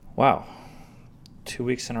Wow. 2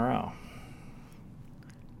 weeks in a row.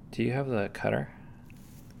 Do you have the cutter?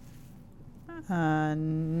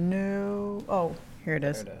 No. Oh, here it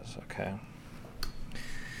is. There it is. Okay.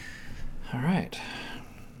 All right.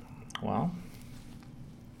 Well,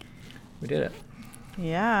 we did it.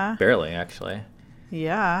 Yeah. Barely, actually.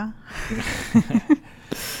 Yeah.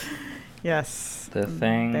 Yes. The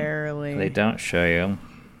thing barely. they don't show you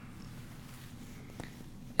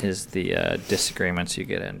is the disagreements you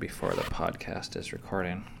get in before the podcast is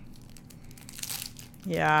recording.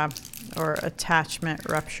 Yeah. Or attachment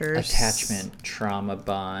ruptures. Attachment, trauma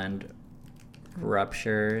bond,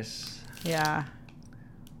 ruptures. Yeah.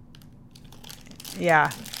 Yeah.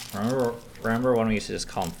 Remember when we used to just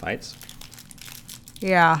call them fights?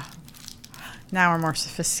 Yeah. Now we're more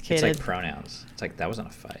sophisticated. It's like pronouns. It's like, that wasn't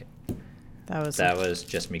a fight. That was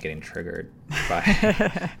just me getting triggered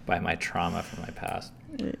by by my trauma from my past.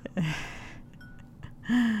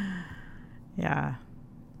 Yeah.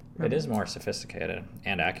 It is more sophisticated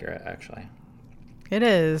and accurate, actually. It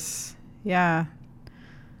is. Yeah.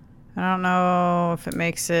 I don't know if it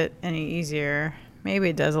makes it any easier. Maybe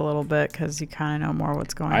it does a little bit because you kind of know more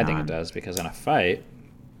what's going on. I think it does, because in a fight,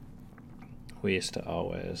 we used to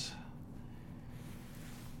always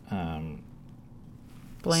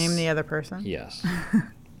blame the other person. Yes.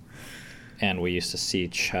 And we used to see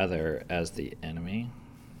each other as the enemy.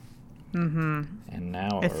 Mm-hmm. And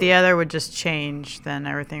now if the other would just change, then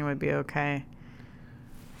everything would be okay.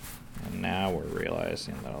 And now we're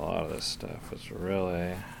realizing that a lot of this stuff is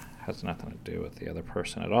really has nothing to do with the other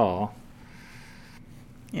person at all.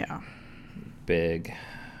 Yeah. Big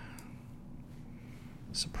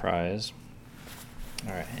surprise.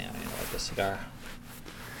 All right, hang on. I need to light this cigar.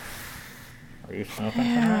 Are you smoking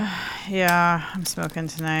tonight? Yeah, I'm smoking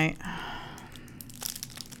tonight.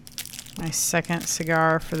 My second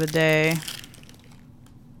cigar for the day.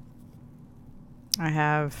 I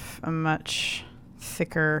have a much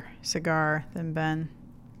thicker cigar than Ben.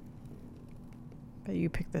 But you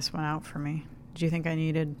picked this one out for me. Did you think I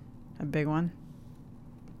needed a big one?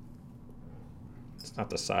 It's not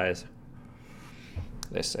the size.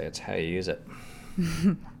 They say it's how you use it.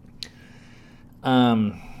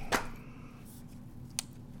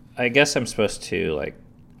 I guess I'm supposed to, like,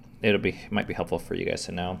 it might be helpful for you guys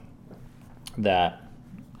to know that,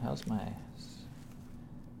 how's my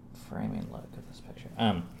framing look at this picture?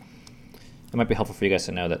 It might be helpful for you guys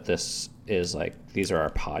to know that this is, like, these are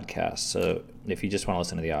our podcasts. So if you just want to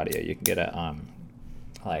listen to the audio, you can get it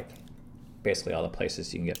like, basically all the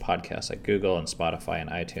places you can get podcasts, like Google and Spotify and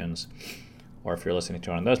iTunes. Or if you're listening to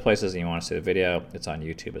one of those places and you want to see the video, it's on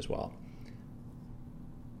YouTube as well.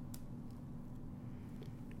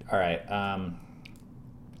 All right.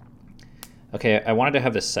 Okay, I wanted to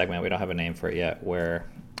have this segment, we don't have a name for it yet, where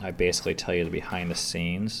I basically tell you the behind the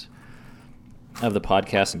scenes of the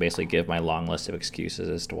podcast and basically give my long list of excuses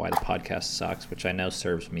as to why the podcast sucks, which I know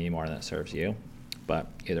serves me more than it serves you. But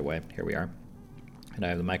either way, here we are. And I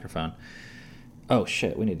have the microphone. Oh,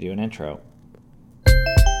 shit, we need to do an intro.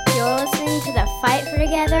 You're listening to the Fight for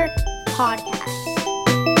Together podcast.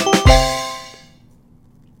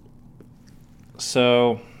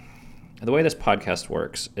 So, the way this podcast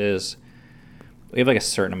works is we have like a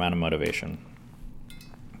certain amount of motivation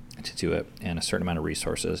to do it and a certain amount of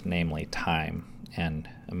resources, namely time and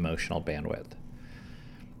emotional bandwidth.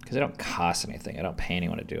 Because they don't cost anything. I don't pay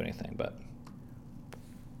anyone to do anything,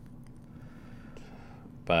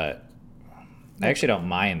 but I actually don't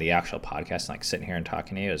mind the actual podcast. Like, sitting here and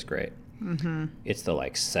talking to you is great. Mm-hmm. It's the,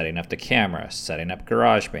 like, setting up the camera, setting up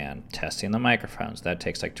GarageBand, testing the microphones. That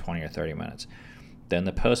takes like 20 or 30 minutes. Then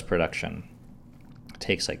the post-production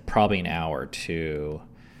takes like probably an hour to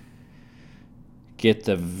get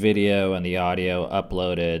the video and the audio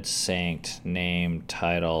uploaded, synced, named,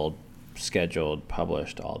 titled, scheduled,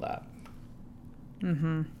 published, all that.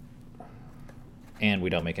 Mm-hmm. And we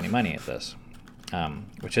don't make any money at this.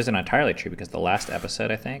 Which isn't entirely true, because the last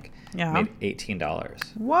episode, I think, made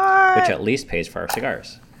 $18. What? Which at least pays for our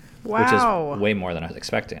cigars. Wow. Which is way more than I was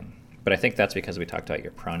expecting. But I think that's because we talked about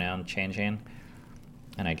your pronoun changing.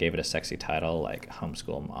 And I gave it a sexy title, like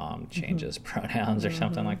Homeschool Mom Changes Pronouns or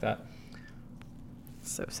something like that.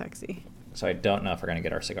 So sexy. So I don't know if we're going to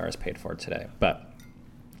get our cigars paid for today. But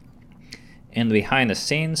in the behind the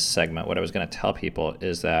scenes segment, what I was going to tell people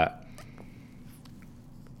is that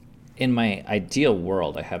in my ideal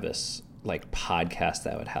world, I have this like podcast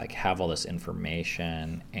that would have all this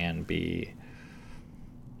information and be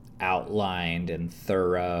outlined and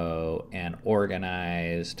thorough and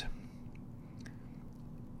organized,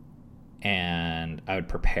 and I would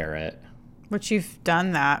prepare it. Which you've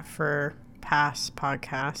done that for past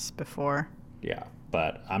podcasts before. Yeah.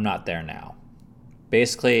 but I'm not there now.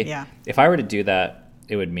 Basically, Yeah. if I were to do that,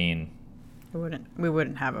 it would mean We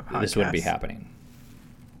wouldn't have a podcast. this wouldn't be happening.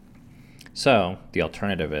 So the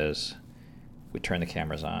alternative is we turn the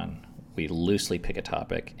cameras on, we loosely pick a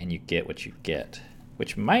topic, and you get what you get,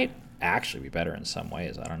 which might actually be better in some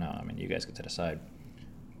ways. I don't know. I mean, you guys get to decide.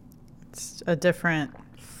 It's a different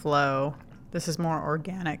flow. This is more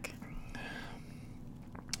organic.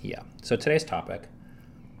 Yeah. So today's topic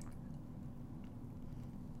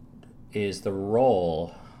is the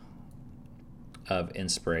role of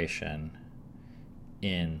inspiration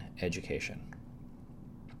in education.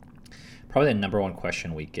 Probably the number one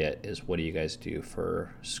question we get is, what do you guys do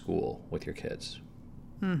for school with your kids?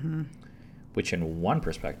 Mm-hmm. Which in one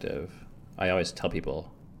perspective, I always tell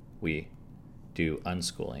people we do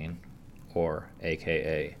unschooling, or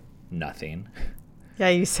AKA nothing. Yeah,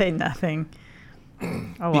 you say nothing.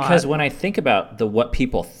 Because when I think about what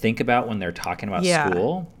people think about when they're talking about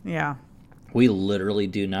school, yeah, we literally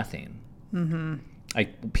do nothing. mm-hmm.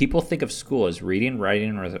 People think of school as reading,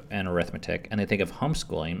 writing, and arithmetic, and they think of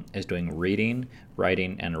homeschooling as doing reading,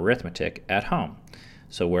 writing, and arithmetic at home.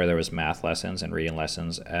 So where there was math lessons and reading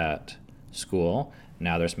lessons at school,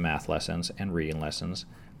 now there's math lessons and reading lessons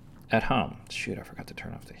at home. Shoot, I forgot to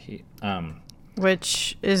turn off the heat.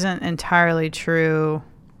 Which isn't entirely true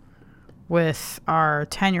with our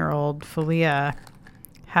 10-year-old. Falia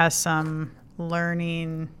has some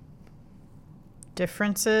learning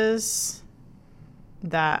differences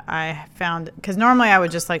that I found, because normally I would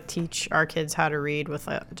just like teach our kids how to read with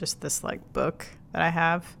just this like book that I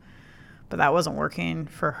have, but that wasn't working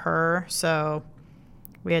for her, so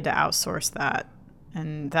we had to outsource that,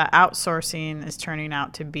 and that outsourcing is turning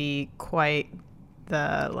out to be quite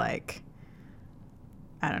the like,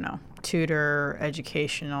 I don't know, tutor,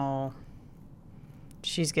 educational.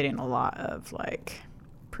 She's getting a lot of like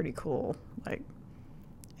pretty cool like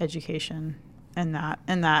education in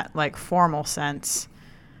that like formal sense,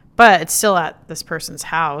 but it's still at this person's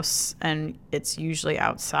house and it's usually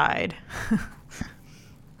outside.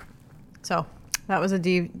 So that was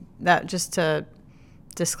just a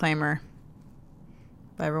disclaimer.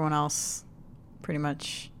 But everyone else pretty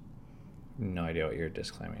much. No idea what you're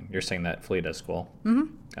disclaiming. You're saying that Flea does school?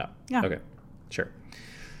 Mm-hmm. Oh, Yeah. Okay, sure.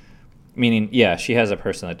 Meaning, yeah, she has a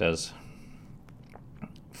person that does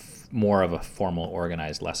more of a formal,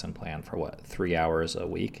 organized lesson plan for 3 hours a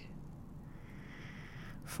week?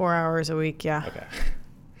 4 hours a week, yeah. Okay.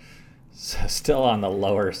 So still on the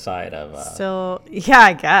lower side of... Still, yeah,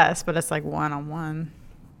 I guess, but it's like one-on-one.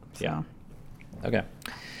 So. Yeah. Okay.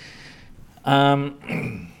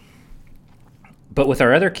 But with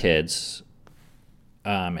our other kids,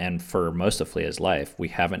 and for most of Flea's life, we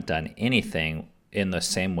haven't done anything in the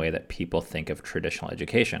same way that people think of traditional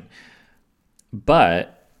education.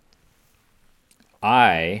 But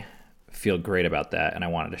I feel great about that, and I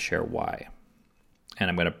wanted to share why. And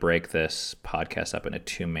I'm going to break this podcast up into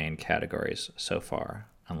two main categories so far,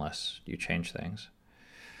 unless you change things.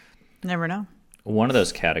 Never know. One of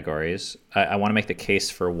those categories, I want to make the case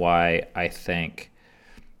for why I think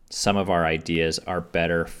some of our ideas are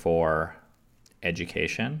better for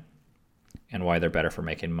education and why they're better for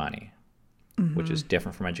making money, mm-hmm. which is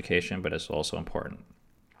different from education, but it's also important.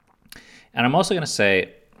 And I'm also going to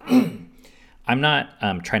say, I'm not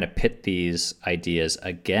trying to pit these ideas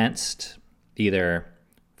against either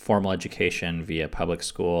formal education via public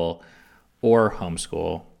school or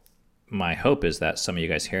homeschool. My hope is that some of you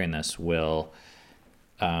guys hearing this will,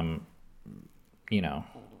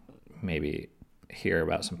 maybe hear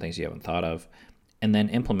about some things you haven't thought of and then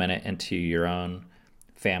implement it into your own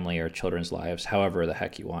family or children's lives, however the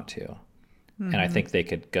heck you want to. Mm-hmm. And I think they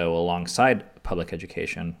could go alongside public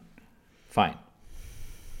education fine.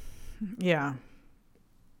 Yeah.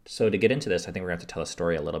 So to get into this, I think we're going to have to tell a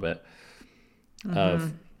story a little bit mm-hmm.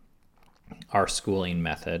 of our schooling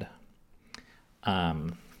method.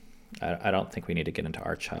 I don't think we need to get into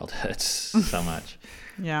our childhoods so much.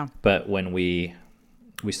 Yeah. But when we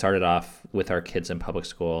started off with our kids in public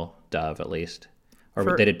school, Dove at least,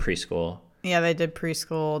 or they did preschool. Yeah, they did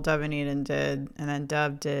preschool. Dove and Eden did, and then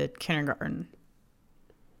Dove did kindergarten.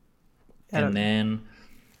 And then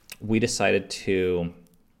we decided to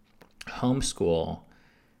homeschool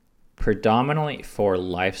predominantly for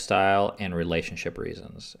lifestyle and relationship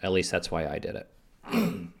reasons. At least that's why I did it.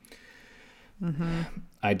 Mm-hmm.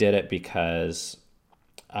 I did it because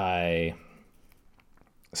I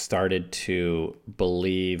started to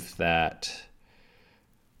believe that,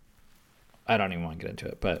 I don't even want to get into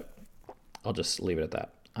it, but I'll just leave it at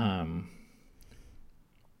that.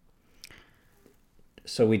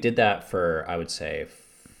 So we did that for, I would say,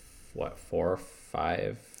 4 or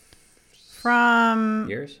 5 From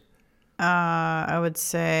years? I would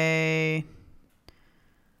say,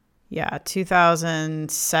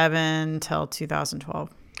 2007 till 2012.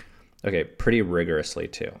 Okay, pretty rigorously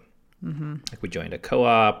too. Like we joined a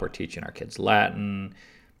co-op. We're teaching our kids Latin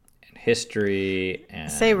and history.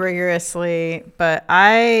 And Say rigorously, but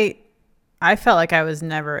I felt like I was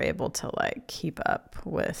never able to like keep up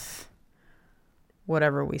with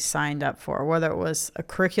whatever we signed up for, whether it was a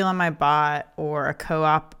curriculum I bought or a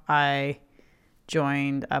co-op I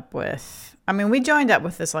joined up with. I mean, we joined up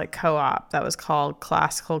with this like co-op that was called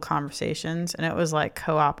Classical Conversations, and it was like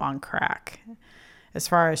co-op on crack as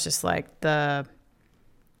far as just like the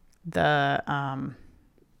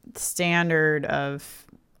standard of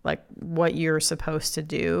like what you're supposed to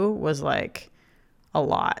do was like a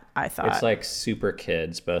lot, I thought. It's like super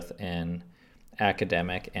kids, both in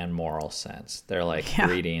academic and moral sense. They're like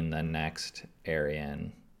reading the next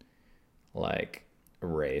Aryan like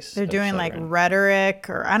race. They're doing like rhetoric,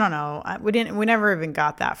 or I don't know. We never even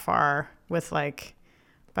got that far with like,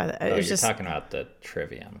 you're talking about the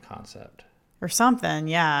trivium concept. Or something,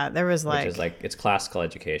 yeah. There was like... Which is like, it's classical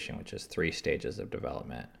education, which is 3 stages of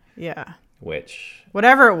development. Yeah. Which...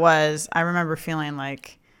 Whatever it was, I remember feeling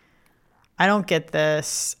like, I don't get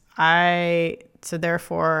this. So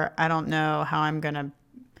therefore, I don't know how I'm going to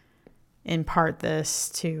impart this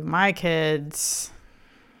to my kids.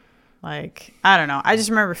 Like, I don't know. I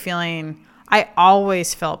just remember feeling... I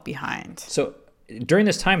always felt behind. So during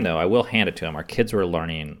this time, though, I will hand it to them. Our kids were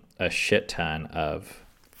learning a shit ton of...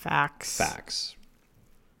 Facts.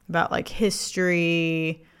 About like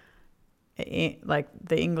history, like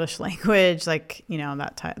the English language, like, you know,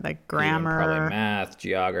 that type, like grammar. Even probably math,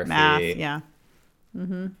 geography. Yeah.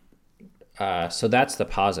 So that's the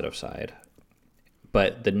positive side.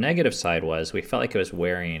 But the negative side was we felt like it was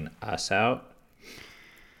wearing us out.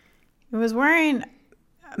 It was wearing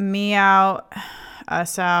me out,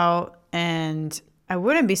 us out, and I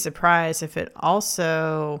wouldn't be surprised if it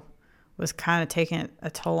also was kind of taking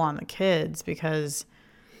a toll on the kids, because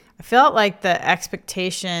I felt like the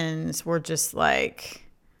expectations were just like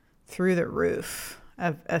through the roof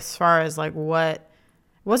as far as like what, it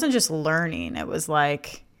wasn't just learning. It was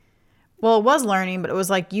like, well, it was learning, but it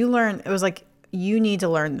was like it was like you need to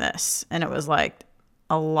learn this. And it was like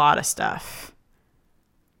a lot of stuff.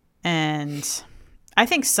 And I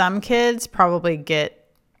think some kids probably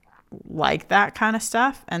get like that kind of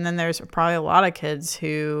stuff. And then there's probably a lot of kids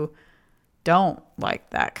who don't like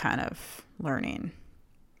that kind of learning.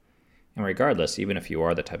 And regardless, even if you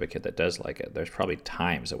are the type of kid that does like it, there's probably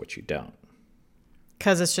times at which you don't.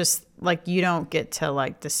 Because it's just like you don't get to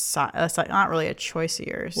like decide. That's like not really a choice of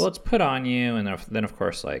yours. Well, it's put on you, and then of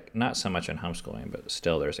course, like not so much in homeschooling, but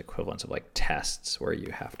still there's equivalents of like tests where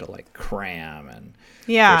you have to like cram, and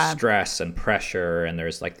there's stress and pressure, and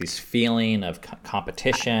there's like this feeling of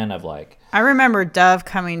competition of like. I remember Dove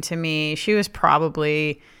coming to me. She was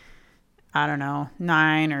probably, I don't know,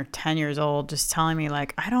 9 or 10 years old, just telling me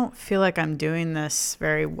like, I don't feel like I'm doing this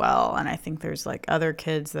very well. And I think there's like other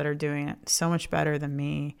kids that are doing it so much better than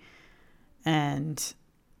me. And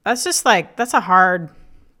that's just like, I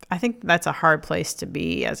think that's a hard place to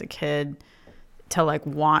be as a kid, to like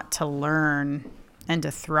want to learn and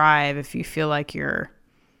to thrive if you feel like you're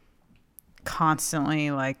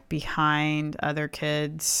constantly like behind other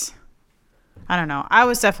kids. I don't know. I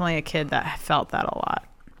was definitely a kid that felt that a lot.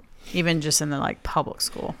 Even just in the like public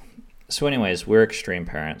school. So anyways, we're extreme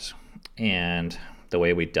parents, and the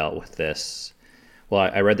way we dealt with this, well,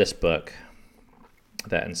 I read this book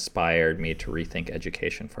that inspired me to rethink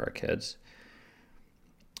education for our kids,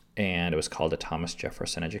 and it was called A Thomas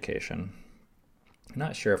Jefferson Education. I'm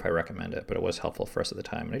not sure if I recommend it, but it was helpful for us at the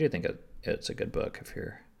time, and I do think it's a good book if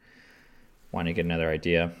you're wanting to get another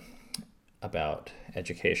idea about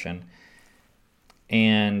education.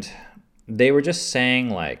 And they were just saying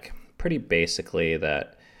like pretty basically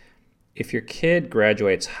that if your kid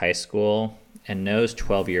graduates high school and knows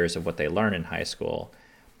 12 years of what they learn in high school,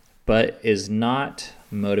 but is not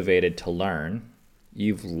motivated to learn,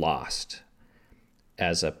 you've lost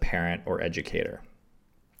as a parent or educator.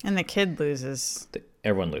 And the kid loses.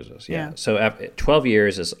 Everyone loses, yeah. So 12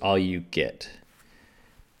 years is all you get.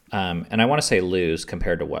 And I want to say lose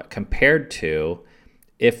compared to what? Compared to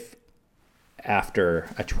if after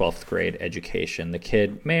a 12th grade education, the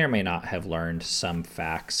kid may or may not have learned some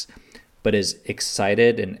facts, but is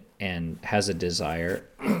excited and has a desire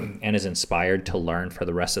and is inspired to learn for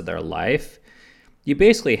the rest of their life, you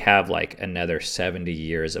basically have like another 70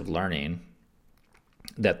 years of learning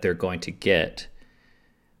that they're going to get,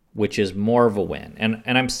 which is more of a win. And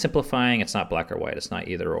I'm simplifying, it's not black or white, it's not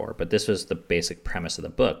either or, but this was the basic premise of the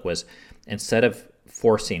book, was instead of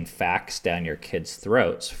forcing facts down your kids'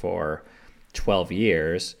 throats for 12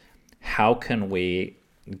 years. How can we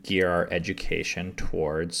gear our education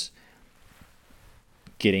towards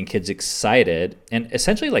getting kids excited and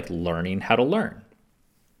essentially like learning how to learn?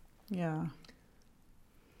 Yeah.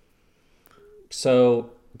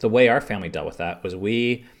 So the way our family dealt with that was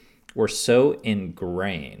we were so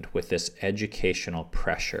ingrained with this educational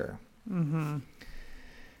pressure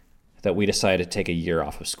that we decided to take a year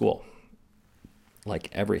off of school, like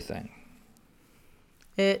everything.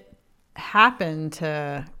 It happened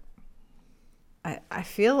to, I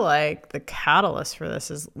feel like the catalyst for this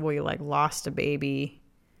is we like lost a baby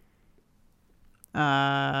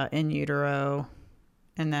in utero.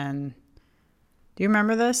 And then, do you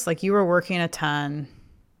remember this? Like you were working a ton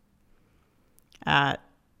at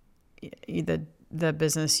the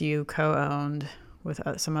business you co-owned with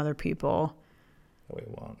some other people. We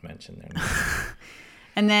won't mention their name.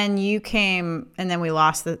 And then you came, and then we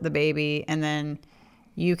lost the baby, and then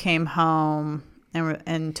you came home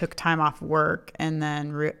and took time off work, and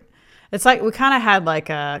then it's like we kind of had like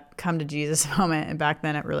a come to Jesus moment, and back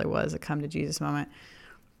then it really was a come to Jesus moment.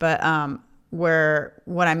 But where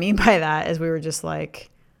what I mean by that is we were just like,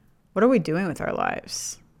 what are we doing with our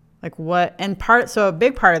lives? Like what? And so a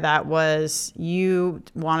big part of that was you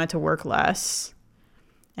wanted to work less,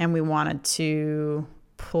 and we wanted to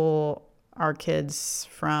pull our kids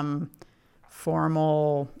from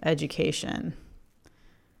formal education,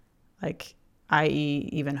 like i.e.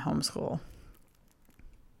 even homeschool.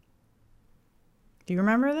 Do you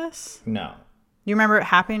remember this? No. Do you remember it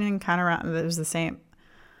happening kind of around? It was the same.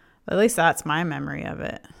 At least that's my memory of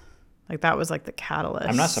it. Like that was like the catalyst.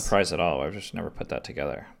 I'm not surprised at all. I've just never put that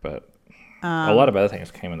together. But a lot of other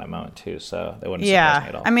things came in that moment too, so they wouldn't surprise me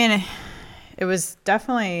at all. I mean, it was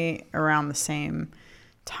definitely around the same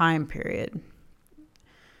time period.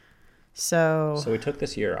 So we took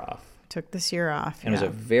this year off. And it was a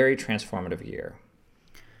very transformative year.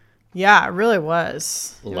 Yeah, it really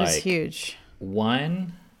was. It was Like, huge.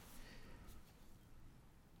 One,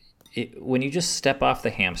 when you just step off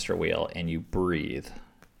the hamster wheel and you breathe.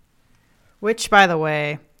 Which, by the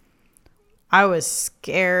way, I was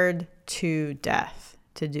scared to death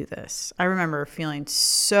to do this. I remember feeling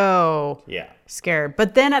so scared,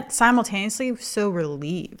 but then simultaneously so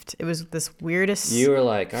relieved. It was this weirdest You were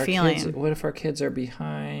like, feeling. what if our kids are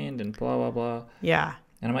behind and blah, blah, blah. Yeah.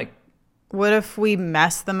 And I'm like, what if we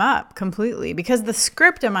mess them up completely? Because the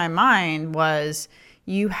script in my mind was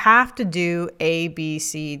you have to do A, B,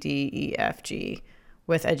 C, D, E, F, G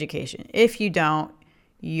with education. If you don't,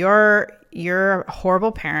 you're a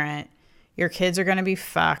horrible parent. Your kids are going to be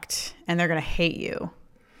fucked and they're going to hate you.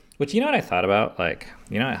 which, you know what I thought about? Like,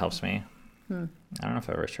 you know what helps me? I don't know if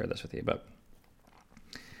I ever shared this with you, but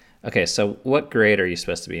okay, so what grade are you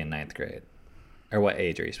supposed to be in ninth grade? Or what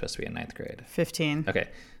age are you supposed to be in ninth grade? 15. Okay,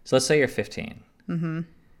 so let's say you're 15.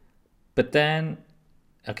 But then,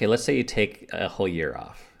 okay, let's say you take a whole year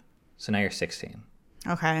off. So now you're 16.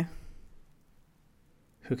 Okay.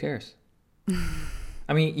 Who cares?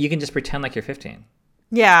 I mean, you can just pretend like you're 15.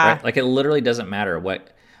 Yeah. Right? Like, it literally doesn't matter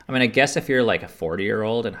what. I mean, I guess if you're like a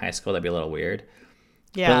 40-year-old in high school, that'd be a little weird.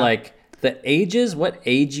 Yeah. But like the ages, what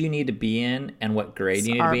age you need to be in and what grade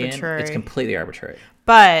you need to be in, arbitrary. it's completely arbitrary.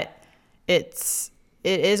 But it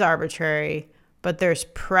is arbitrary, but there's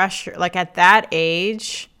pressure. Like at that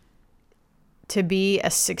age, to be a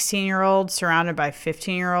 16-year-old surrounded by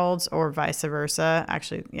 15-year-olds or vice versa,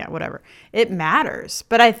 actually, yeah, whatever. It matters.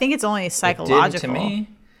 But I think it's only psychological. It did to me.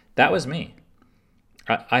 That was me.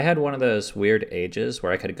 I had one of those weird ages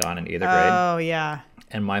where I could have gone in either grade. Oh, yeah.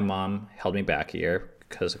 And my mom held me back a year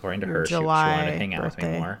because, according to her, she July wanted to hang out with me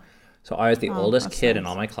birthday. more. So I was the oldest that's kid in nice.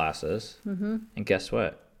 all my classes. And guess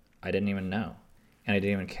what? I didn't even know. And I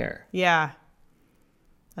didn't even care. Yeah.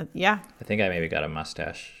 Yeah. I think I maybe got a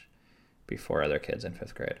mustache before other kids in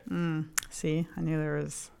 5th grade. See, I knew there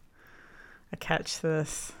was a catch to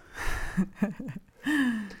this.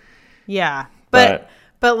 Yeah. But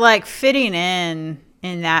like fitting in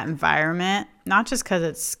that environment, not just because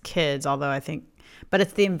it's kids, although I think, but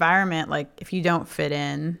it's the environment. Like if you don't fit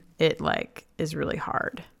in, it like is really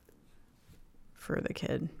hard for the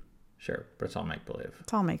kid. Sure, but it's all make-believe.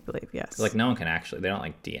 It's all make believe, yes. Like, no one can actually, they don't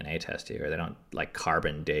like DNA test you, or they don't like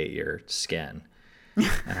carbon date your skin. And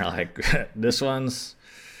they're like, this one's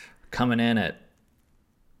coming in at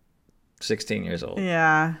 16 years old.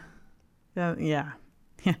 Yeah. Yeah.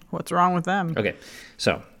 What's wrong with them? Okay,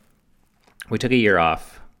 so we took a year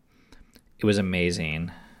off. It was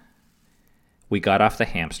amazing. We got off the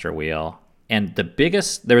hamster wheel. And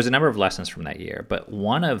there was a number of lessons from that year, but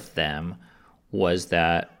one of them was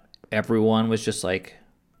that everyone was just like,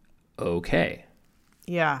 okay.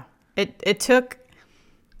 Yeah. It took,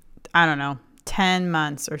 I don't know, 10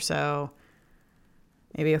 months or so,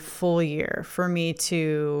 maybe a full year for me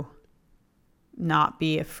to not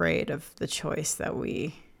be afraid of the choice that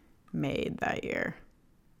we made that year.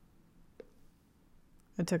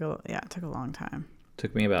 It took a long time.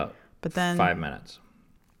 Took me about But then 5 minutes.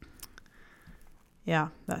 Yeah,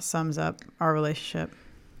 that sums up our relationship.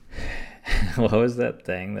 What was that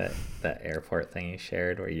thing, that airport thing you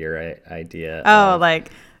shared, where your idea? Oh,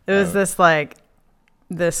 like it was this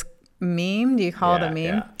meme. Do you call it a meme?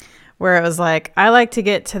 Yeah. Where it was like, I like to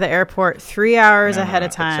get to the airport 3 hours ahead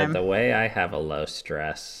of It time. said, the way I have a low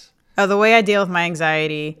stress. Oh, the way I deal with my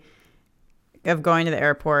anxiety of going to the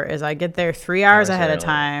airport is I get there 3 hours ahead of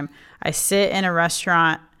time. I sit in a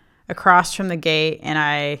restaurant across from the gate and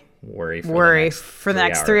I worry for the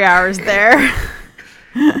next 3 hours there.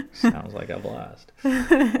 Sounds like a blast.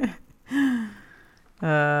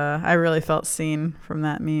 I really felt seen from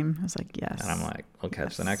that meme. I was like, yes. And I'm like, we'll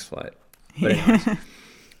catch the next flight. But anyways,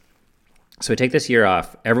 so we take this year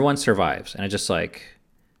off. Everyone survives. And it's just like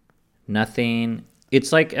nothing.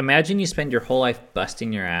 It's like, imagine you spend your whole life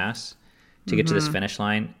busting your ass to get to this finish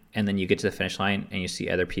line. And then you get to the finish line and you see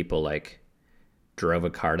other people like drove a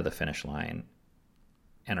car to the finish line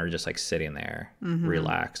and are just like sitting there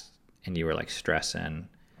relaxed. And you were like stressing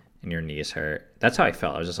and your knees hurt. That's how I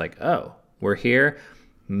felt. I was just like, oh, we're here.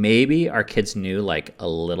 Maybe our kids knew like a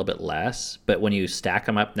little bit less, but when you stack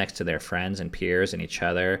them up next to their friends and peers and each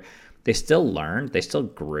other, they still learned, they still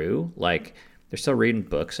grew. Like they're still reading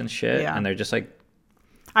books and shit. Yeah. And they're just like,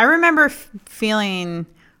 I remember feeling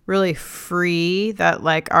really free that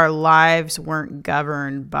like our lives weren't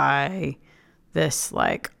governed by this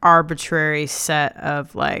like arbitrary set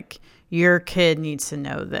of like, your kid needs to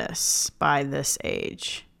know this by this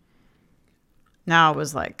age. Now it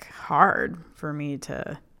was like hard for me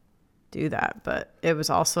to do that, but it was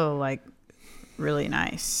also like really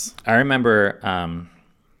nice. I remember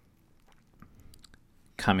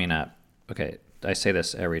coming up. Okay, I say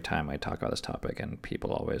this every time I talk about this topic, and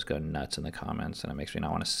people always go nuts in the comments, and it makes me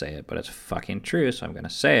not want to say it, but it's fucking true, so I'm going to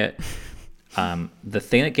say it. The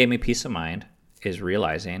thing that gave me peace of mind is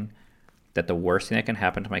realizing that the worst thing that can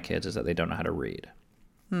happen to my kids is that they don't know how to read.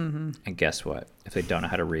 Mm-hmm. And guess what? If they don't know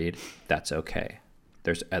how to read, that's okay.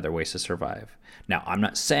 There's other ways to survive. Now, I'm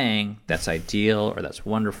not saying that's ideal or that's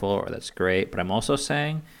wonderful or that's great, but I'm also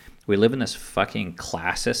saying we live in this fucking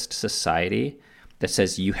classist society that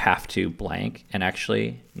says you have to blank, and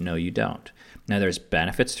actually, no, you don't. Now, there's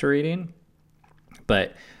benefits to reading,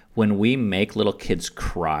 but when we make little kids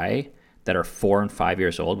cry that are 4 and 5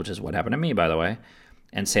 years old, which is what happened to me, by the way,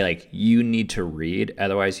 and say, like, you need to read,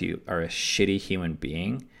 otherwise you are a shitty human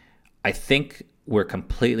being, I think we're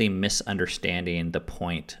completely misunderstanding the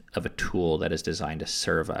point of a tool that is designed to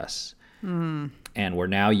serve us. And we're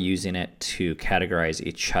now using it to categorize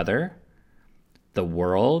each other, the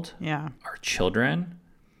world, our children,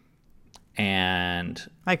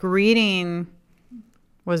 and... like reading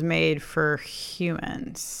was made for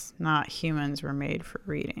humans, not humans were made for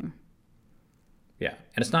reading. Yeah,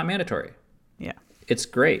 and it's not mandatory. Yeah. It's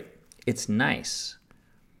great. It's nice.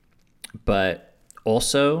 But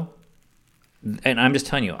also, and I'm just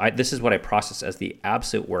telling you, this is what I process as the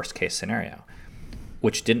absolute worst case scenario,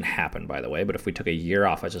 which didn't happen, by the way. But if we took a year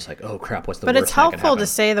off, I was just like, oh, crap, what's the worst thing that can happen? But it's helpful to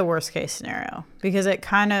say the worst case scenario because it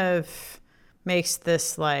kind of makes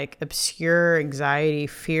this like obscure anxiety,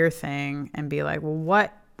 fear thing and be like, well,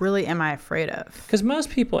 what really am I afraid of? Because most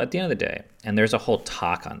people, at the end of the day, and there's a whole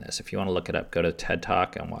talk on this. If you want to look it up, go to TED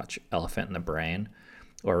Talk and watch Elephant in the Brain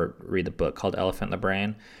or read the book called Elephant in the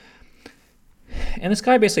Brain. And this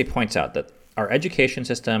guy basically points out that our education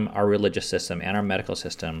system, our religious system, and our medical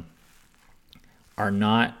system are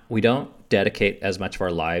not, we don't dedicate as much of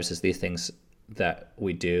our lives as these things that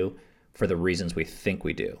we do for the reasons we think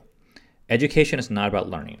we do. Education is not about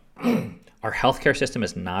learning. Our healthcare system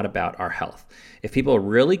is not about our health. If people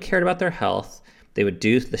really cared about their health, they would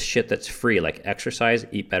do the shit that's free, like exercise,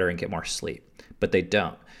 eat better, and get more sleep. But they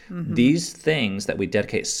don't. Mm-hmm. These things that we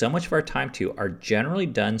dedicate so much of our time to are generally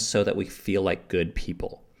done so that we feel like good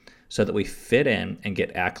people, so that we fit in and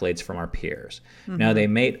get accolades from our peers. Mm-hmm. Now, they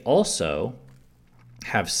may also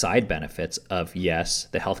have side benefits of, yes,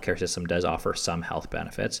 the healthcare system does offer some health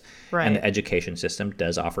benefits, right, and the education system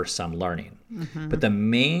does offer some learning. Mm-hmm. But the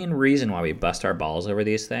main reason why we bust our balls over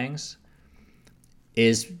these things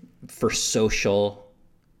is for social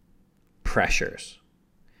pressures.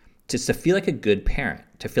 Just to feel like a good parent,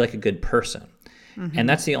 to feel like a good person. Mm-hmm. And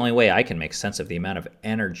that's the only way I can make sense of the amount of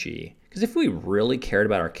energy. Because if we really cared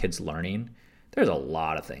about our kids learning, there's a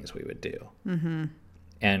lot of things we would do. Mm-hmm.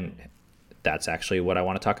 And that's actually what I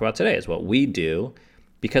want to talk about today, is what we do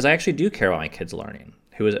because I actually do care about my kids learning.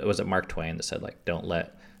 Was it Mark Twain that said, like, don't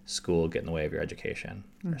let school get in the way of your education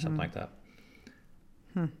or something like that?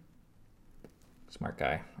 Smart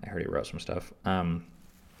guy. I heard he wrote some stuff.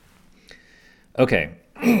 Okay.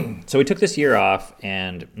 So we took this year off,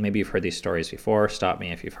 and maybe you've heard these stories before. Stop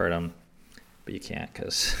me if you've heard them, but you can't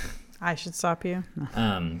because... I should stop you.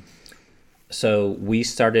 So we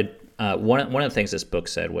started... one of the things this book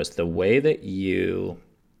said was the way that you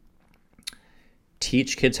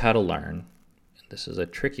teach kids how to learn, this is a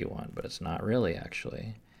tricky one, but it's not really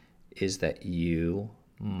actually, is that you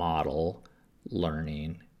model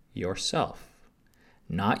learning yourself.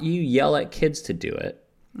 Not you yell at kids to do it.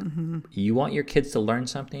 You want your kids to learn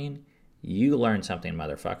something, you learn something,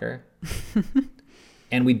 motherfucker.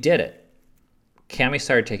 And we did it. Cami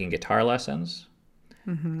started taking guitar lessons.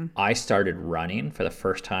 I started running for the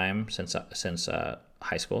first time since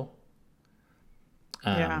high school.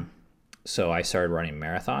 So I started running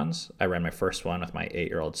marathons. I ran my first one with my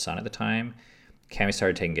 8-year-old son at the time. Cami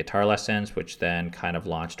started taking guitar lessons, which then kind of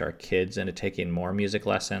launched our kids into taking more music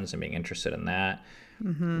lessons and being interested in that.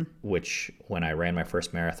 Which, when I ran my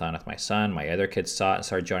first marathon with my son, my other kids saw it and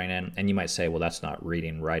started joining in. And you might say, well, that's not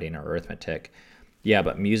reading, writing, or arithmetic. Yeah,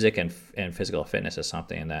 but music and physical fitness is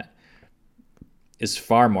something that is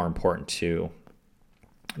far more important to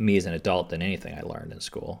me as an adult than anything I learned in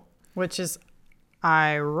school. Which is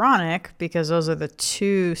ironic because those are the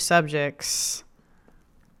two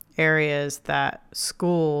areas that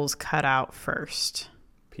schools cut out first.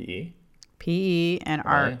 PE and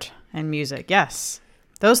art and music. Yes.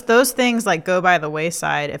 Those things like go by the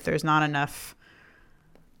wayside if there's not enough,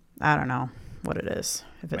 I don't know what it is.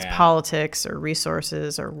 If it's politics or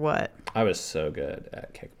resources or what. I was so good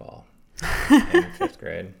at kickball in 5th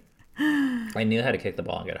grade. I knew how to kick the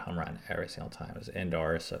ball and get a home run every single time. It was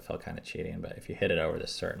indoors, so it felt kind of cheating. But if you hit it over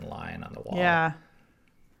this certain line on the wall,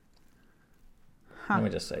 let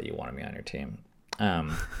me just say you wanted me on your team.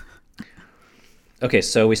 Okay,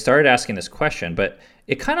 so we started asking this question, but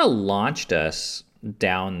it kind of launched us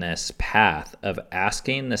down this path of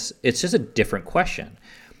asking this. It's just a different question.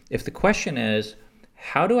 If the question is,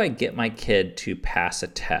 how do I get my kid to pass a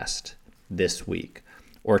test this week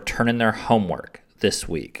or turn in their homework this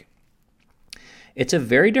week? It's a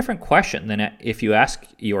very different question than if you ask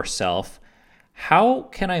yourself, how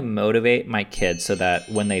can I motivate my kids so that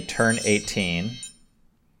when they turn 18,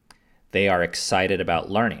 they are excited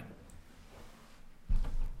about learning?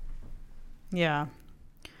 Yeah.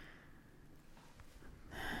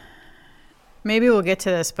 Maybe we'll get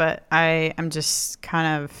to this, but I am just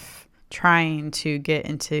kind of trying to get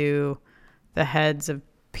into the heads of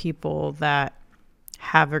people that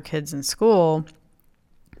have their kids in school.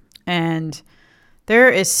 And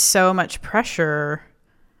there is so much pressure.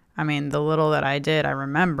 I mean, the little that I did, I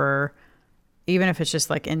remember, even if it's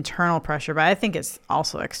just like internal pressure, but I think it's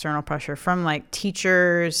also external pressure from like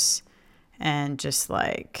teachers and just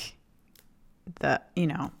like the,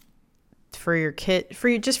 for your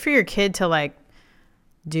kid to like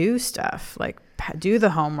do stuff, like do the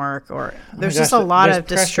homework, or there's just a lot of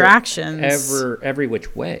distractions every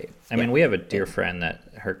which way. I mean, we have a dear friend that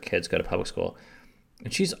her kids go to public school,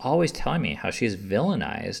 and she's always telling me how she's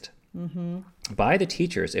villainized by the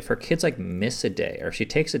teachers if her kids like miss a day, or if she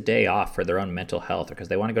takes a day off for their own mental health, or because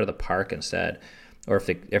they want to go to the park instead, or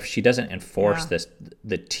if she doesn't enforce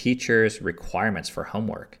the teacher's requirements for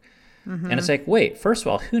homework. And it's like, wait, first of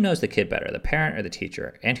all, who knows the kid better, the parent or the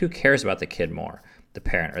teacher? And who cares about the kid more, the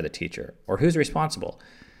parent or the teacher? Or who's responsible?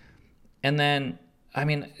 And then, I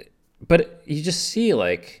mean, but you just see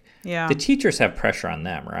like the teachers have pressure on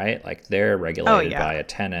them, right? Like they're regulated by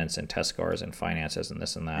attendance and test scores and finances and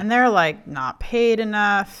this and that. And they're like not paid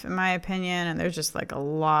enough, in my opinion. And there's just like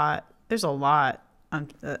there's a lot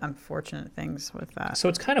unfortunate things with that. So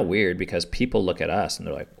it's kind of weird because people look at us and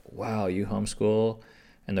they're like, wow, you homeschool?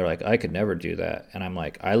 And they're like, I could never do that. And I'm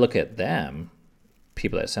like, I look at them,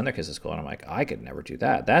 people that send their kids to school, and I'm like, I could never do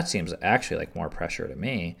that. That seems actually like more pressure to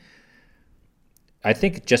me. I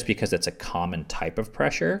think just because it's a common type of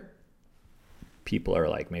pressure, people are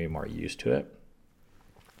like maybe more used to it.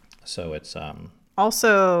 So it's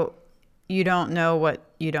also, you don't know what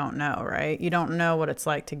you don't know, right? You don't know what it's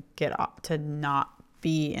like to get up, to not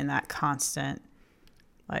be in that constant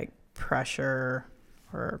like pressure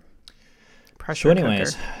or pressure. So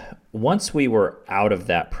anyways, once we were out of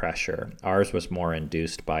that pressure, ours was more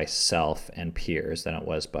induced by self and peers than it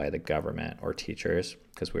was by the government or teachers,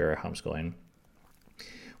 because we were homeschooling.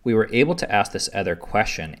 We were able to ask this other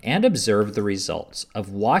question and observe the results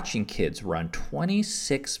of watching kids run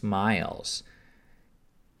 26 miles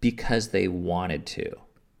because they wanted to.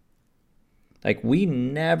 Like, we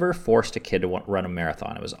never forced a kid to run a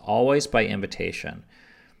marathon. It was always by invitation.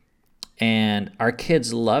 And our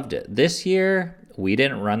kids loved it. This year, we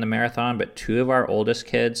didn't run the marathon, but 2 of our oldest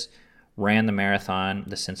kids ran the marathon,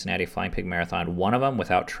 the Cincinnati Flying Pig Marathon, one of them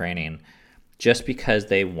without training, just because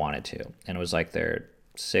they wanted to. And it was like their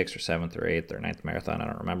 6th or 7th or 8th or 9th marathon. I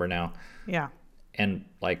don't remember now. Yeah. And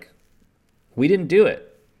like, we didn't do it.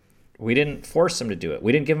 We didn't force them to do it.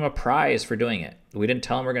 We didn't give them a prize for doing it. We didn't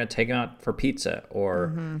tell them we're going to take them out for pizza,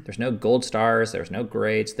 or there's no gold stars, there's no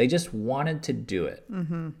grades. They just wanted to do it.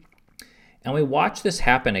 And we watched this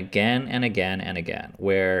happen again and again and again,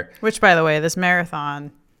 Which, by the way, this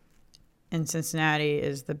marathon in Cincinnati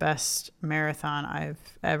is the best marathon I've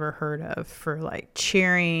ever heard of for like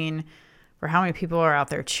cheering, for how many people are out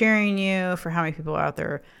there cheering you, for how many people are out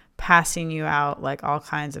there passing you out, like all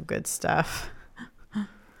kinds of good stuff.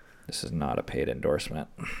 This is not a paid endorsement.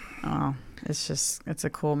 Oh, it's a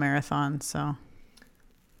cool marathon. So,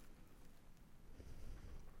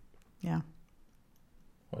 yeah.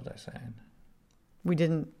 What was I saying? We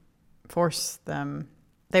didn't force them.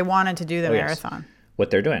 They wanted to do the marathon. Yes. What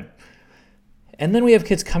they're doing. And then we have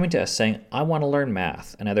kids coming to us saying, I want to learn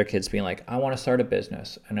math. And other kids being like, I want to start a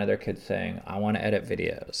business. And other kids saying, I want to edit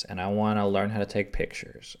videos. And I want to learn how to take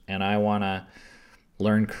pictures. And I want to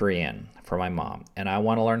learn Korean for my mom. And I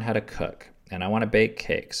want to learn how to cook. And I want to bake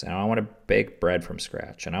cakes. And I want to bake bread from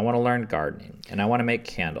scratch. And I want to learn gardening. And I want to make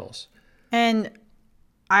candles. And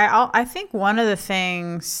I think one of the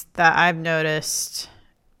things that I've noticed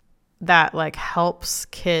that like helps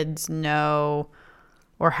kids know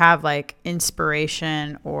or have like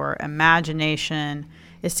inspiration or imagination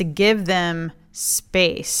is to give them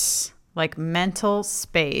space, like mental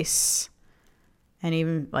space, and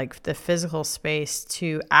even like the physical space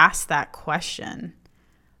to ask that question.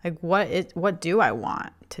 Like, what do I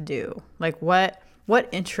want to do? Like, what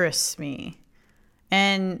interests me?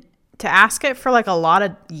 And to ask it for like a lot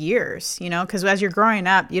of years, because as you're growing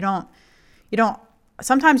up, you don't,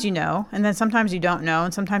 sometimes and then sometimes you don't know,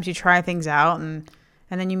 and sometimes you try things out and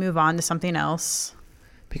then you move on to something else.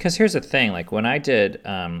 Because here's the thing, like when I did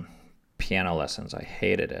piano lessons, I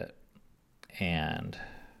hated it. And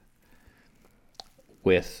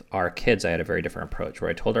with our kids, I had a very different approach where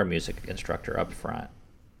I told our music instructor up front,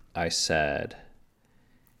 I said,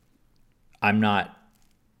 I'm not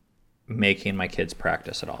making my kids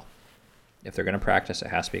practice at all. If they're going to practice, it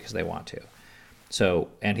has to be because they want to. So,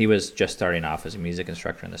 and he was just starting off as a music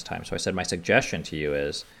instructor in this time. So I said, my suggestion to you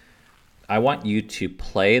is, I want you to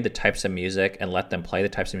play the types of music and let them play the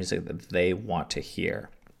types of music that they want to hear.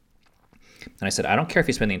 And I said, I don't care if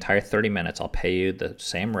you spend the entire 30 minutes, I'll pay you the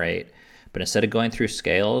same rate. But instead of going through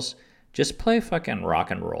scales, just play fucking rock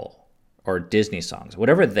and roll or Disney songs,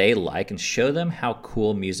 whatever they like, and show them how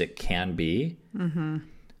cool music can be,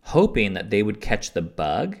 hoping that they would catch the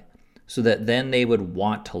bug so that then they would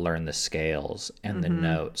want to learn the scales and the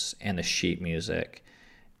notes and the sheet music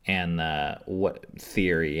and the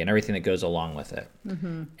theory and everything that goes along with it.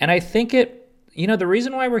 And I think the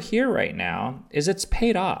reason why we're here right now is it's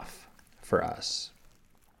paid off for us.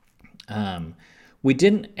 We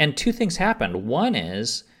didn't, and 2 things happened. One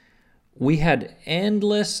is we had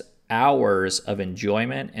endless hours of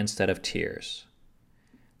enjoyment instead of tears,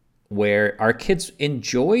 where our kids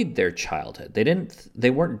enjoyed their childhood. They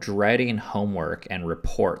weren't dreading homework and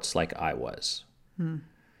reports like I was,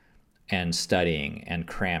 and studying and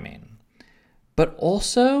cramming. But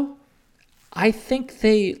also, I think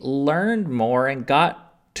they learned more and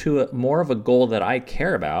got to more of a goal that I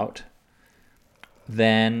care about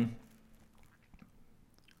than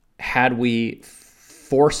had we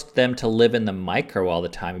forced them to live in the micro all the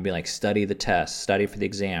time and be like, study the test, study for the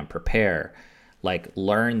exam, prepare, like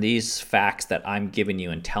learn these facts that I'm giving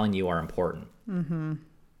you and telling you are important.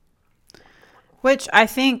 Which I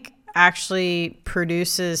think actually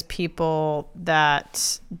produces people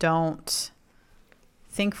that don't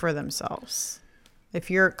think for themselves.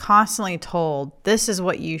 If you're constantly told, this is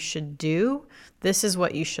what you should do, this is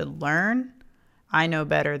what you should learn, I know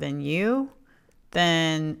better than you,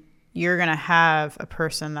 then you're going to have a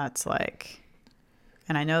person that's like,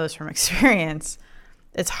 and I know this from experience,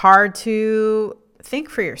 it's hard to think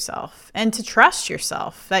for yourself and to trust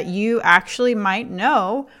yourself that you actually might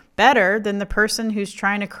know better than the person who's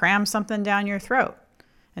trying to cram something down your throat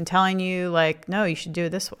and telling you like, no, you should do it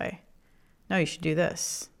this way. No, you should do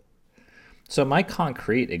this. So my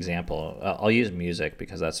concrete example, I'll use music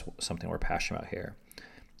because that's something we're passionate about here.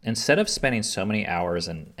 Instead of spending so many hours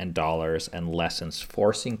and dollars and lessons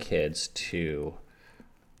forcing kids to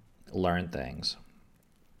learn things,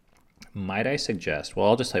 might I suggest, well,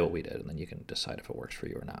 I'll just tell you what we did, and then you can decide if it works for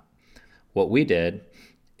you or not. What we did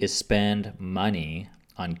is spend money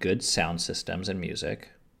on good sound systems and music.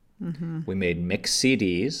 We made mixed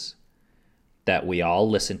CDs that we all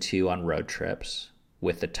listened to on road trips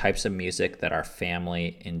with the types of music that our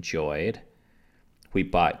family enjoyed. We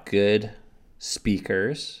bought good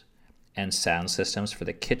speakers and sound systems for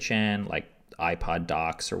the kitchen, like iPod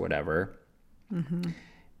docks or whatever.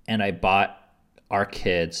 And I bought our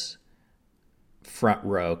kids front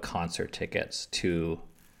row concert tickets to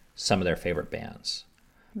some of their favorite bands.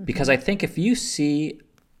 Because I think if you see,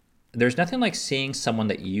 there's nothing like seeing someone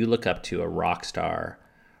that you look up to, a rock star,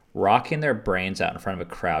 rocking their brains out in front of a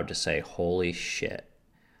crowd to say, holy shit,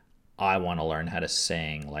 I want to learn how to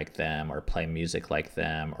sing like them or play music like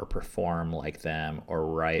them or perform like them or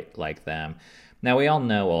write like them. Now, we all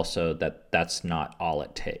know also that that's not all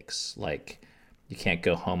it takes. Like, you can't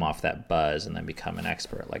go home off that buzz and then become an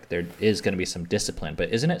expert. Like, there is going to be some discipline.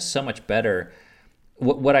 But isn't it so much better?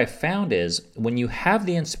 What I found is when you have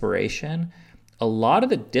the inspiration, a lot of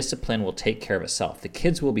the discipline will take care of itself. The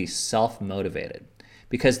kids will be self-motivated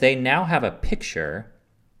because they now have a picture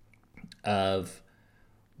of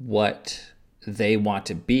what they want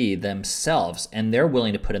to be themselves, and they're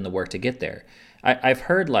willing to put in the work to get there. I've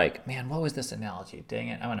heard like, man, what was this analogy? Dang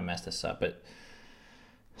it, I'm going to mess this up. But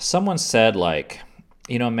someone said like,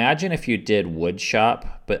 imagine if you did wood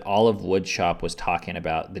shop, but all of wood shop was talking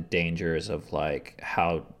about the dangers of like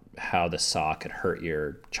how the saw could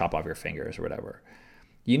chop off your fingers or whatever.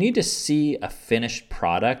 You need to see a finished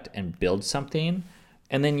product and build something.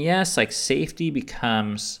 And then yes, like safety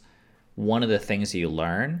becomes one of the things you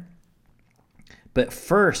learn. But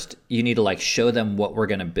first you need to like show them what we're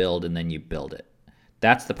going to build and then you build it.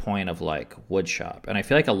 That's the point of like wood shop. And I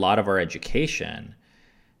feel like a lot of our education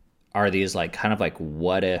are these like kind of like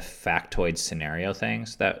what if factoid scenario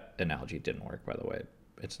things. That analogy didn't work, by the way.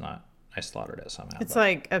 It's not. I slaughtered it somehow. It's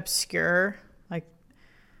like obscure, like,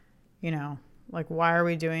 like why are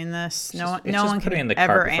we doing this? No one can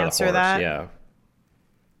ever answer that. Yeah.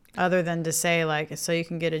 Other than to say like, so you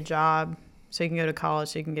can get a job, so you can go to college,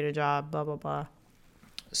 so you can get a job, blah blah blah.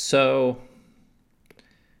 So,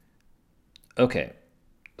 okay,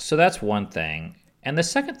 so that's one thing. And the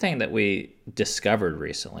second thing that we discovered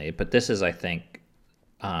recently, but this is, I think,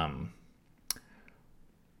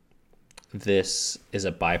 this is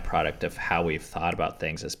a byproduct of how we've thought about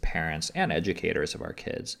things as parents and educators of our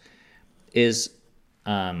kids, is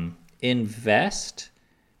invest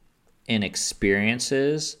in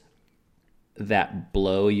experiences that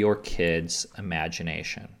blow your kids'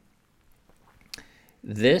 imagination.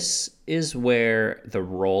 This is where the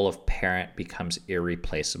role of parent becomes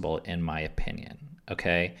irreplaceable, in my opinion.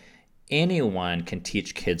 Okay? Anyone can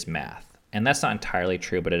teach kids math. And that's not entirely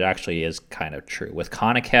true, but it actually is kind of true. With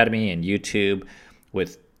Khan Academy and YouTube,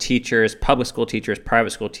 with teachers, public school teachers,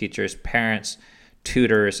 private school teachers, parents,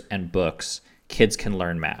 tutors, and books, kids can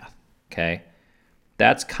learn math. Okay?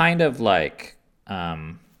 That's kind of like,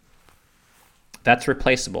 that's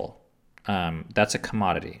replaceable. That's a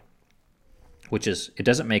commodity, which is, it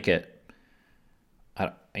doesn't make it,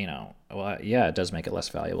 it does make it less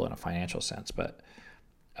valuable in a financial sense, but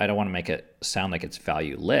I don't want to make it sound like it's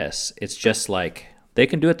valueless. It's just like they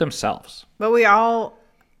can do it themselves. But we all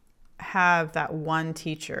have that one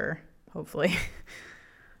teacher, hopefully,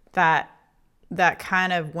 that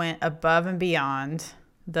kind of went above and beyond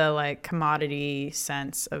the like commodity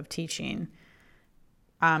sense of teaching.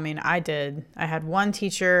 I mean, I did. I had one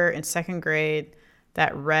teacher in second grade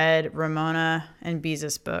that read Ramona and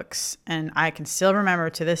Beezus books, and I can still remember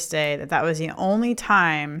to this day that was the only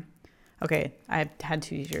time. Okay, I had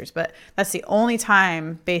two teachers, but that's the only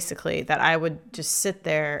time, basically, that I would just sit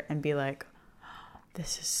there and be like, oh,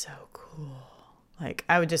 "This is so cool." Like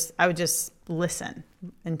I would just listen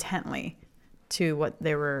intently to what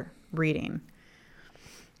they were reading.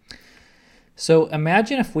 So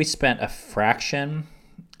imagine if we spent a fraction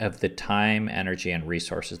of the time, energy, and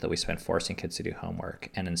resources that we spend forcing kids to do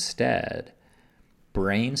homework, and instead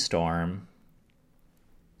brainstorm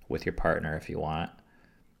with your partner, if you want,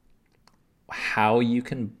 how you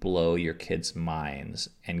can blow your kids' minds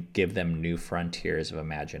and give them new frontiers of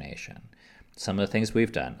imagination. Some of the things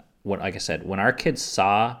we've done, like I said, when our kids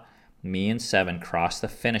saw me and Seven cross the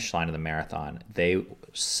finish line of the marathon, they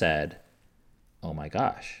said, oh my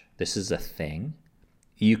gosh, this is a thing.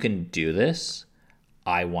 You can do this.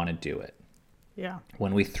 I want to do it. Yeah.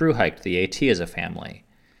 When we thru hiked the AT as a family,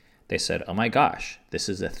 they said, oh my gosh, this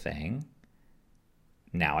is a thing.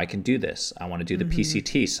 Now I can do this. I want to do the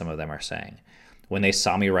PCT, some of them are saying. When they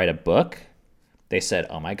saw me write a book, they said,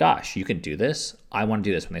 oh my gosh, you can do this. I want to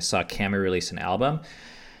do this. When they saw Cami release an album.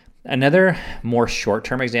 Another more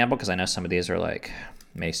short-term example, because I know some of these are like,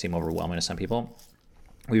 may seem overwhelming to some people.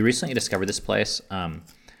 we recently discovered this place.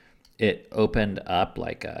 It opened up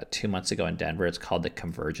like 2 months ago in Denver. It's called the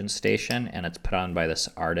Convergence Station, and it's put on by this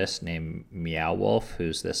artist named Meow Wolf,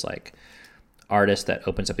 who's this like artist that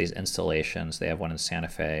opens up these installations. They have one in Santa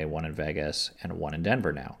Fe, one in Vegas, and one in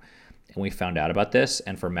Denver now. And we found out about this,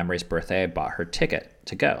 and for Memory's birthday, I bought her ticket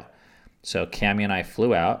to go. So Cammie and I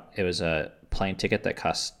flew out. It was a plane ticket that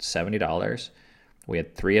cost $70. We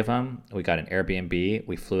had 3 of them. We got an Airbnb.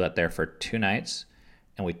 We flew out there for 2 nights,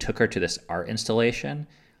 and we took her to this art installation.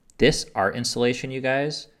 This art installation, you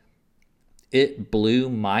guys, it blew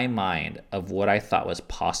my mind of what I thought was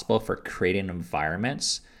possible for creating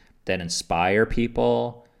environments that inspire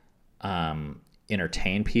people,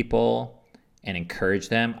 entertain people, and encourage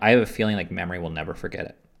them. I have a feeling like Memory will never forget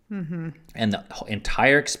it. Mm-hmm. And the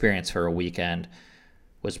entire experience for a weekend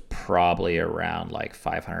was probably around like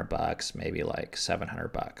 $500, maybe like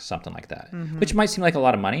 $700, something like that, which might seem like a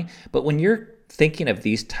lot of money. But when you're thinking of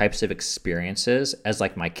these types of experiences as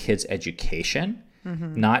like my kids' education,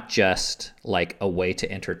 not just like a way to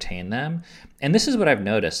entertain them. And this is what I've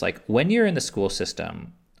noticed, like when you're in the school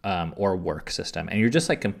system or work system and you're just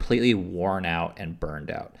like completely worn out and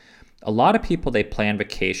burned out, a lot of people, they plan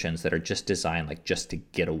vacations that are just designed like just to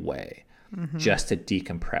get away, just to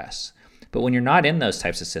decompress. But when you're not in those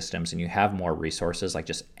types of systems and you have more resources like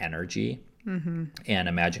just energy and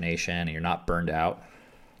imagination and you're not burned out,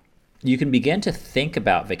 you can begin to think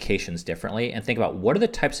about vacations differently and think about what are the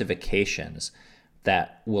types of vacations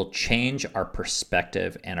that will change our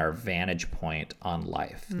perspective and our vantage point on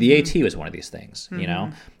life. The AT was one of these things, you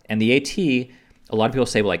know? And the AT, a lot of people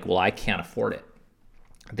say, well, I can't afford it.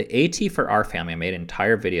 The AT for our family, I made an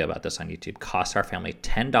entire video about this on YouTube, cost our family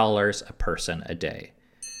 $10 a person a day.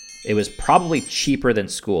 It was probably cheaper than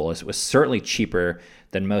school. It was certainly cheaper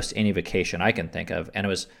than most any vacation I can think of. And it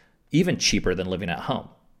was even cheaper than living at home.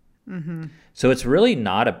 So it's really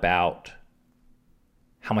not about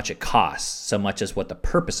how much it costs so much as what the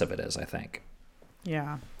purpose of it is, I think.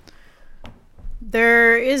 Yeah.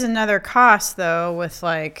 There is another cost, though, with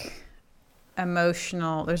like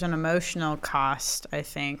there's an emotional cost, I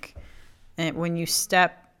think. And when you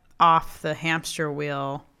step off the hamster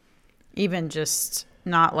wheel, even just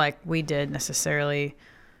not like we did necessarily,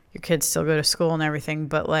 your kids still go to school and everything,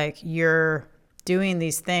 but like you're doing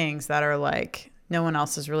these things that are like no one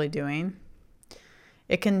else is really doing.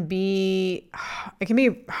 It can be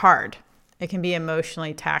hard. It can be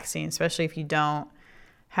emotionally taxing, especially if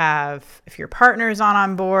if your partner is not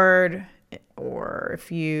on board, or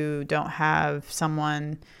if you don't have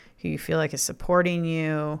someone who you feel like is supporting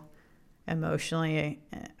you emotionally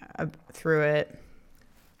through it.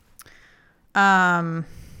 And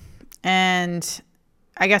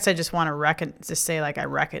I guess I just want to say like I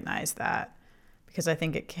recognize that, because I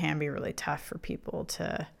think it can be really tough for people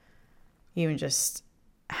to even just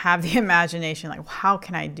have the imagination like, well, how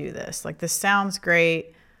can I do this? Like, this sounds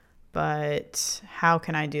great, but how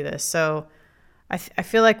can I do this? So I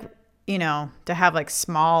feel like, you know, to have like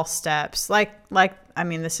small steps, like I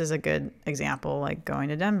mean, this is a good example, like going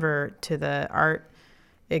to Denver to the art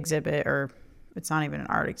exhibit, or it's not even an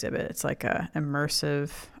art exhibit. It's like a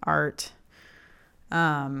immersive art.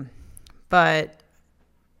 But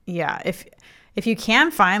yeah, if you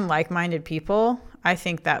can find like-minded people, I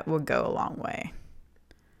think that would go a long way.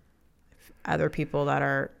 Other people that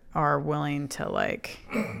are willing to like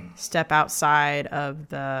step outside of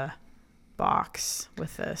the box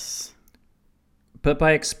with this. But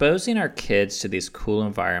by exposing our kids to these cool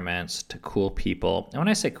environments, to cool people, and when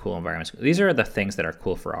I say cool environments, these are the things that are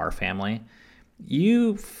cool for our family.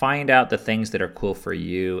 You find out the things that are cool for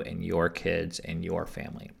you and your kids and your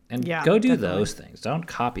family. And go do those things. Don't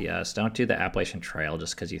copy us. Don't do the Appalachian Trail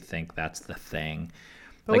just because you think that's the thing.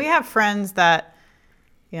 But we have friends that,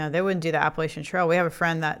 you know, they wouldn't do the Appalachian Trail. We have a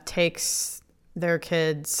friend that takes their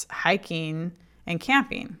kids hiking and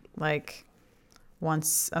camping like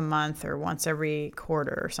once a month or once every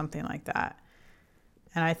quarter or something like that.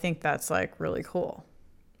 And I think that's like really cool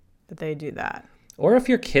that they do that. Or if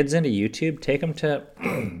your kid's into YouTube, take them to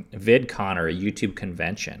VidCon or a YouTube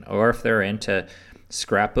convention. Or if they're into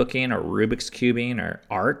scrapbooking or Rubik's Cubing or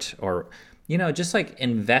art, or, you know, just like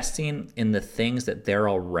investing in the things that they're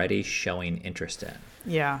already showing interest in.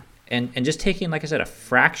 Yeah. And just taking, like I said, a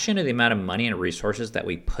fraction of the amount of money and resources that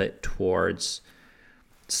we put towards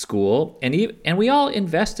school. And we all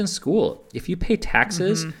invest in school. If you pay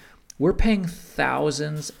taxes, we're paying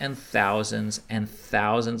thousands and thousands and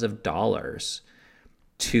thousands of dollars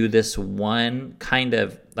to this one kind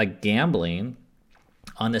of like gambling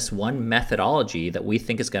on this one methodology that we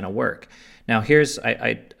think is going to work. Now,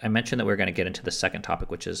 I mentioned that we're going to get into the second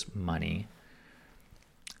topic, which is money.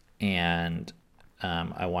 And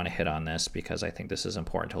I want to hit on this because I think this is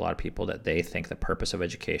important to a lot of people, that they think the purpose of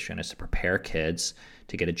education is to prepare kids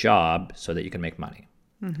to get a job so that you can make money.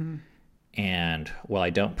 And while I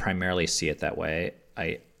don't primarily see it that way,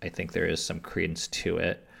 I think there is some credence to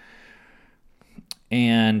it.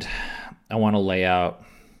 And I want to lay out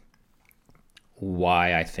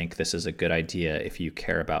why I think this is a good idea if you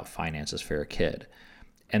care about finances for your kid.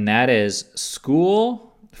 And that is,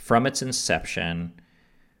 school, from its inception,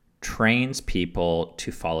 trains people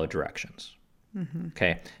to follow directions.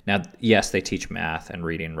 Okay. Now, yes, they teach math and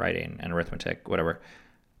reading, writing, and arithmetic, whatever.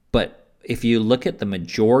 But if you look at the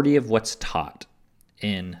majority of what's taught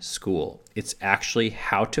in school, it's actually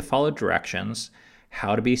how to follow directions,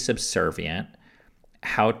 how to be subservient,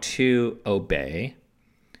 how to obey,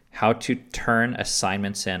 how to turn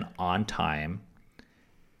assignments in on time,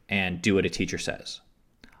 and do what a teacher says.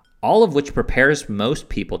 All of which prepares most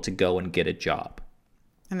people to go and get a job.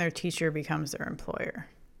 And their teacher becomes their employer.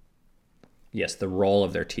 Yes, the role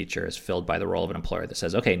of their teacher is filled by the role of an employer that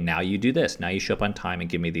says, okay, now you do this. Now you show up on time and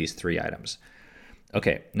give me these 3 items.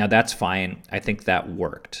 Okay, now that's fine. I think that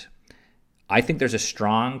worked. I think there's a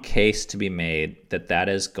strong case to be made that that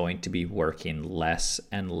is going to be working less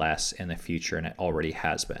and less in the future, and it already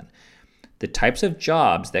has been. The types of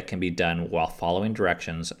jobs that can be done while following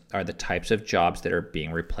directions are the types of jobs that are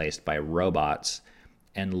being replaced by robots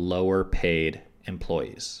and lower paid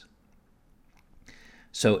employees.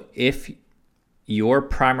 So if your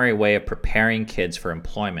primary way of preparing kids for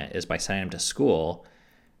employment is by sending them to school,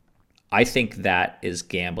 I think that is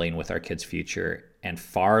gambling with our kids' future and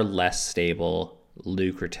far less stable,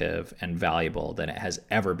 lucrative, and valuable than it has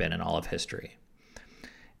ever been in all of history.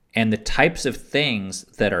 And the types of things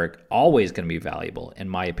that are always going to be valuable, in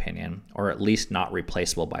my opinion, or at least not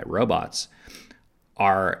replaceable by robots,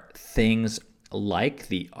 are things like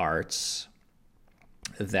the arts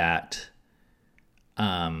that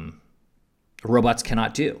robots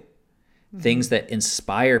cannot do. Things that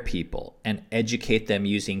inspire people and educate them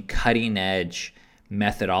using cutting edge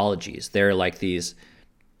methodologies. They're like these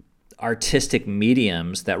artistic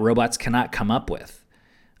mediums that robots cannot come up with.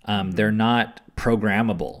 They're not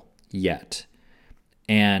programmable yet.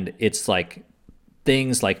 And it's like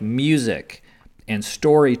things like music and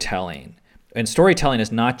storytelling. And storytelling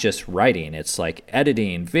is not just writing. It's like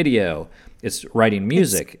editing video. It's writing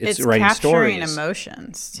music. It's writing capturing stories.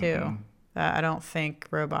 Emotions too. That I don't think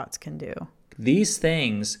robots can do. These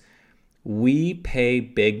things we pay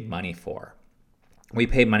big money for. We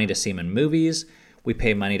pay money to see them in movies. We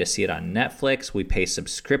pay money to see it on Netflix. We pay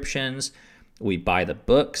subscriptions. We buy the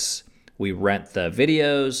books. We rent the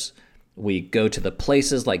videos. We go to the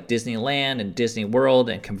places like Disneyland and Disney World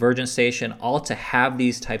and Convergence Station, all to have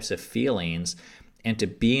these types of feelings and to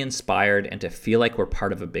be inspired and to feel like we're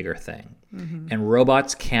part of a bigger thing. And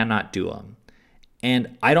robots cannot do them.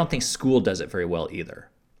 And I don't think school does it very well either.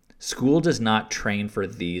 School does not train for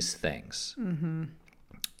these things.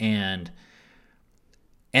 And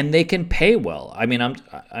they can pay well. I mean, I'm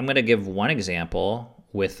going to give one example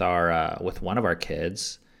with our with one of our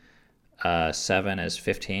kids. 7 is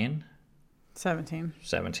 15. 17.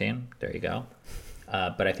 17. There you go.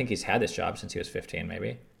 But I think he's had this job since he was 15,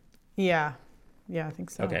 maybe. Yeah. Yeah, I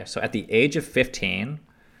think so. Okay, so at the age of 15,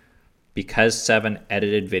 because 7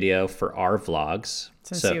 edited video for our vlogs.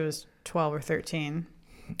 Since he was 12 or 13.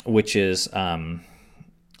 Which is there's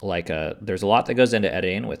a lot that goes into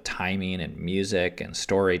editing with timing and music and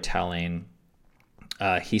storytelling.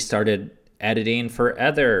 He started editing for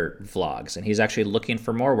other vlogs, and he's actually looking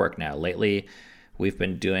for more work now. Lately, we've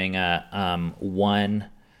been doing a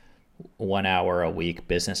 1 hour a week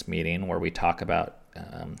business meeting where we talk about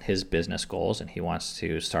his business goals, and he wants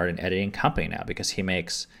to start an editing company now because he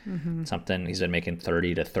makes something. He's been making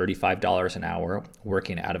 $30 to $35 an hour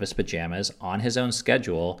working out of his pajamas on his own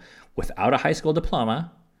schedule without a high school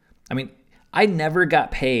diploma. I mean, I never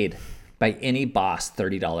got paid by any boss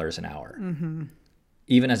 $30 an hour,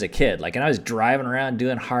 even as a kid. Like, and I was driving around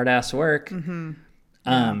doing hard ass work.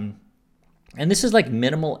 And this is like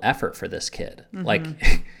minimal effort for this kid. Like,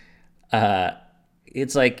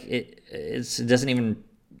 it's like it doesn't even.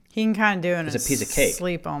 He can kind of do it in a piece of cake.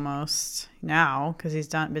 Sleep almost now because he's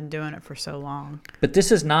been doing it for so long. But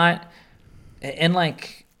this is not, and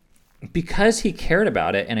like, because he cared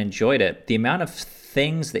about it and enjoyed it, the amount of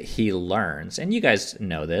things that he learns, and you guys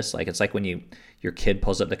know this, like, it's like when your kid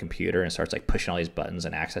pulls up the computer and starts like pushing all these buttons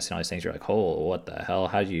and accessing all these things, you're like, oh, what the hell?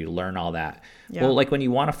 How did you learn all that? Yeah. Well, like when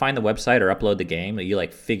you want to find the website or upload the game, you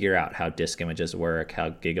like figure out how disk images work, how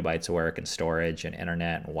gigabytes work, and storage and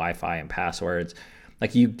internet and Wi-Fi and passwords.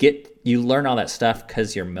 Like you learn all that stuff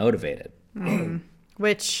because you're motivated.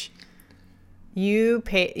 Which You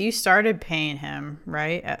started paying him,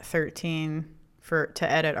 right, at 13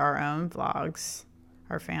 to edit our own vlogs,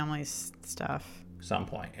 our family's stuff. Some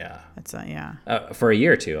point, yeah. That's yeah. For a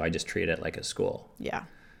year or two, I just treated it like a school. Yeah.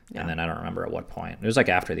 And then I don't remember at what point. It was like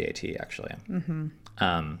after the AT, actually.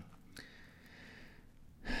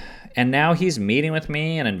 And now he's meeting with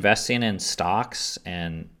me and investing in stocks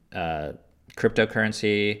and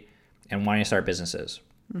cryptocurrency and wanting to start businesses.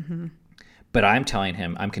 But I'm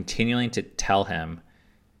continuing to tell him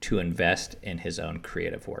to invest in his own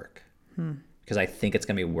creative work because I think it's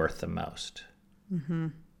going to be worth the most.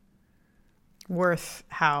 Worth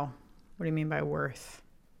how? What do you mean by worth?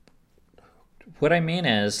 What I mean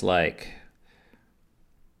is, like,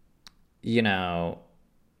 you know,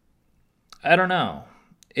 I don't know.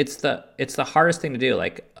 It's the hardest thing to do.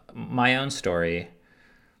 Like, my own story.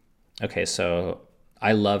 Okay, so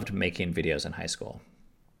I loved making videos in high school.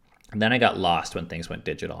 And then I got lost when things went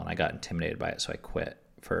digital, and I got intimidated by it, so I quit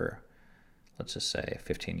for, let's just say,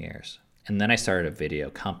 15 years. And then I started a video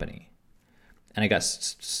company, and I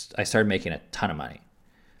started making a ton of money.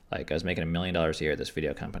 Like, I was making $1 million a year at this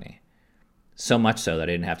video company. So much so that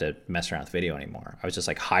I didn't have to mess around with video anymore. I was just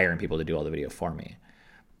like hiring people to do all the video for me.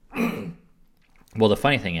 Well, the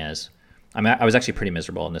funny thing is, I was actually pretty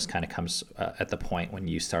miserable, and this kind of comes at the point when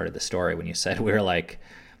you started the story, when you said we were like,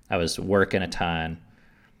 I was working a ton.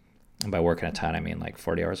 And by working a ton, I mean like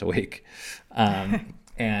 40 hours a week. But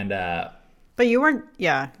you weren't,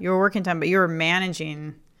 you were working time, but you were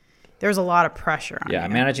managing. There was a lot of pressure on you. Yeah,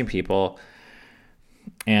 managing people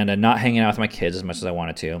and not hanging out with my kids as much as I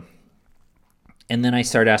wanted to. And then I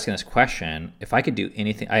started asking this question: if I could do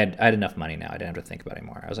anything, I had enough money now. I didn't have to think about it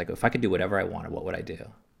anymore. I was like, if I could do whatever I wanted, what would I do?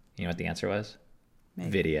 You know what the answer was?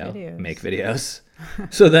 Make videos.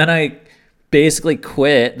 So then I basically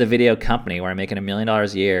quit the video company where I'm making $1 million a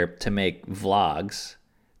year to make vlogs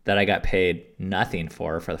that I got paid nothing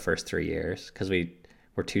for the first 3 years because we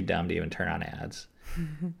were too dumb to even turn on ads.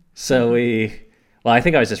 So I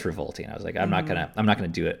think I was just revolting. I was like, I'm not gonna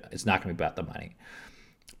do it. It's not gonna be about the money.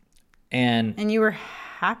 And you were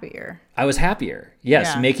happier. I was happier.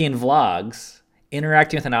 Yes, Yeah. making vlogs,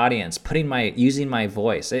 interacting with an audience, using my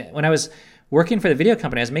voice. When I was working for the video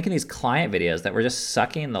company, I was making these client videos that were just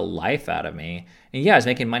sucking the life out of me. And yeah, I was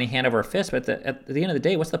making money hand over fist, but at the end of the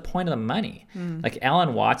day, what's the point of the money? Like,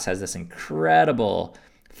 Alan Watts has this incredible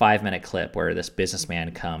 5-minute clip where this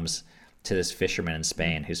businessman comes to this fisherman in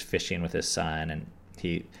Spain who's fishing with his son, and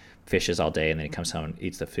he fishes all day, and then he comes home and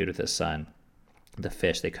eats the food with his son. The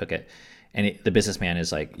fish, they cook it. And the businessman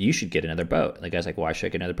is like, you should get another boat. And the guy's like, why should I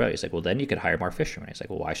get another boat? He's like, well, then you could hire more fishermen. He's like,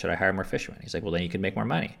 well, why should I hire more fishermen? He's like, well, then you could make more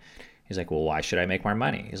money. He's like, well, why should I make more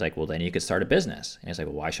money? He's like, well, then you could start a business. And he's like,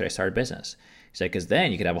 well, why should I start a business? He's like, because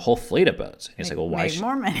then you could have a whole fleet of boats. And he's like, well, why should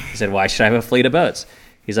more money? He said, why should I have a fleet of boats?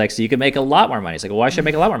 He's like, so you could make a lot more money. He's like, well, why should I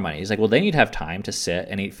make a lot more money? He's like, well, then you'd have time to sit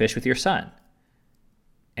and eat fish with your son.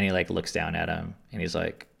 And he like looks down at him and he's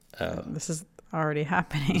like, oh, this is already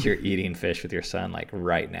happening. You're eating fish with your son like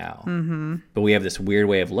right now. But we have this weird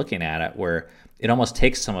way of looking at it where it almost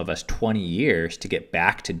takes some of us 20 years to get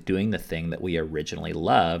back to doing the thing that we originally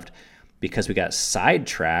loved because we got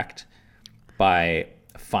sidetracked by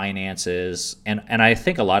finances. And I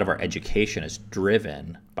think a lot of our education is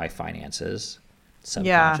driven by finances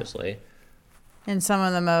subconsciously. Yeah. And some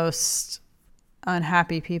of the most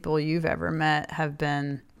unhappy people you've ever met have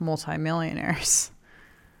been multimillionaires.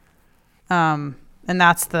 And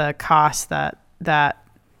that's the cost that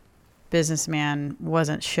businessman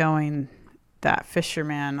wasn't showing that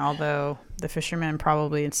fisherman, although the fisherman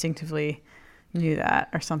probably instinctively knew that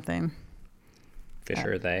or something.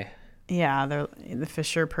 Fisher, they? Yeah, the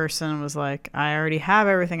fisher person was like, I already have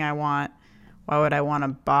everything I want. Why would I want to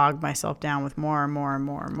bog myself down with more and more and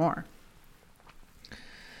more and more?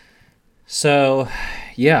 So,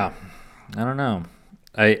 yeah, I don't know.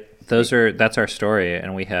 That's our story,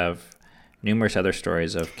 and we have numerous other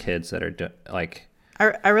stories of kids that are like.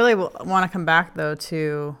 I really want to come back though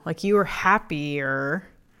to like you were happier.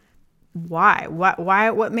 Why?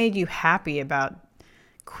 What made you happy about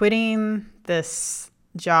quitting this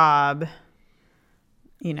job?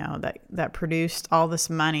 You know that produced all this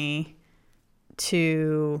money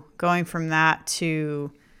to going from that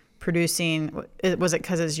to producing. Was it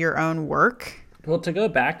because it's your own work? Well, to go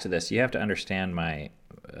back to this, you have to understand my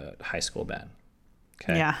high school Ben.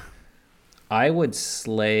 Okay. Yeah. I would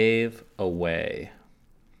slave away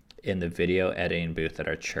in the video editing booth at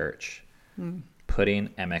our church, putting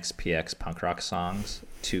MXPX punk rock songs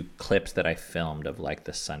to clips that I filmed of like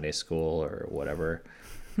the Sunday school or whatever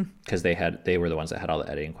because they were the ones that had all the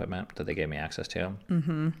editing equipment that they gave me access to.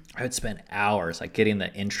 Mm-hmm. I would spend hours like getting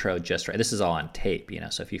the intro just right. This is all on tape,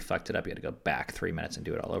 so if you fucked it up, you had to go back 3 minutes and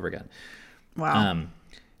do it all over again. Wow.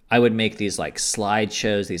 I would make these like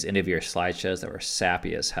slideshows, these end of year slideshows that were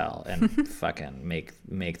sappy as hell and fucking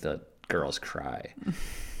make the girls cry,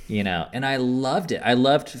 and I loved it. I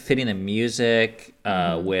loved fitting the music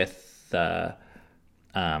with the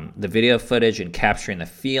video footage and capturing the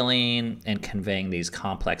feeling and conveying these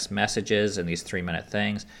complex messages and these 3-minute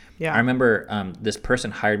things. Yeah. I remember this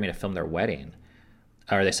person hired me to film their wedding,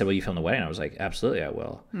 or they said, "Will you film the wedding?" I was like, "Absolutely, I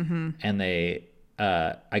will." Mm-hmm. And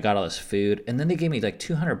I got all this food, and then they gave me like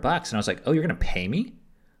 $200, and I was like, "Oh, you're gonna pay me?"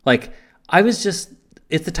 Like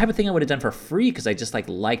it's the type of thing I would have done for free because I just like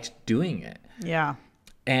liked doing it. Yeah.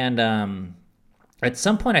 And at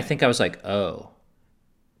some point, I think I was like, "Oh,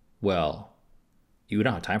 well, you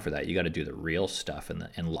don't have time for that. You got to do the real stuff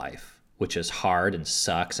in life, which is hard and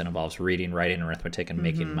sucks and involves reading, writing, arithmetic, and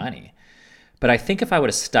making money." But I think if I would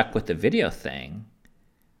have stuck with the video thing,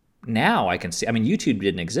 now I can see, I mean, YouTube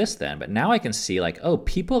didn't exist then, but now I can see like, oh,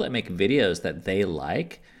 people that make videos that they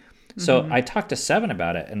like. So I talked to Seven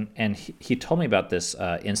about it, and he told me about this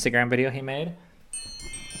Instagram video he made.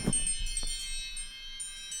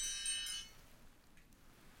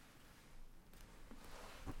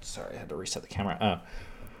 Sorry, I had to reset the camera.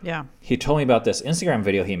 Yeah. He told me about this Instagram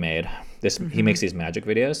video he made. He makes these magic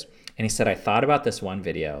videos, and he said, I thought about this one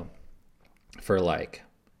video for it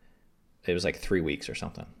was like 3 weeks or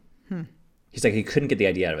something. He's like, he couldn't get the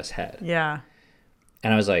idea out of his head. Yeah.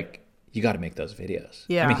 And I was like, you got to make those videos.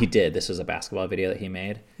 Yeah. I mean, he did. This was a basketball video that he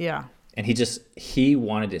made. Yeah. And he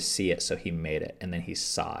wanted to see it, so he made it, and then he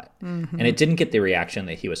saw it. And it didn't get the reaction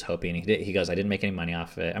that he was hoping. He goes, I didn't make any money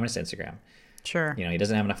off of it. I'm going to say Instagram. Sure. He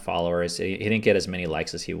doesn't have enough followers. He didn't get as many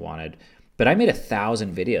likes as he wanted. But I made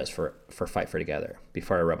 1,000 videos for Fight for Together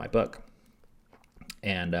before I wrote my book.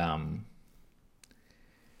 And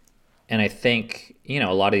I think,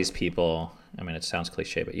 a lot of these people, I mean, it sounds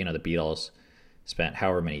cliche, but, the Beatles spent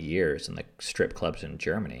however many years in the strip clubs in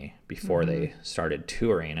Germany before they started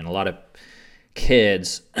touring. And a lot of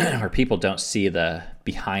kids or people don't see the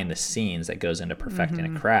behind the scenes that goes into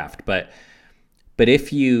perfecting a craft. But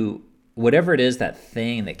if you, whatever it is, that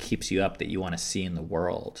thing that keeps you up that you want to see in the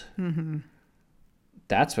world,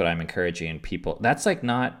 that's what I'm encouraging people. That's like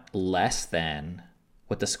not less than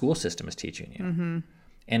what the school system is teaching you.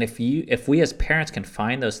 And if we as parents can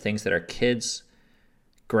find those things that our kids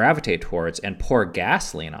gravitate towards and pour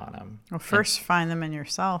gasoline on them. Well, first find them in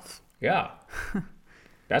yourself. Yeah,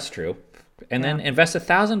 that's true. And then invest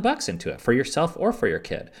 $1,000 into it for yourself or for your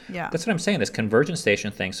kid. Yeah. That's what I'm saying, this conversion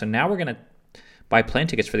station thing. So now we're going to buy plane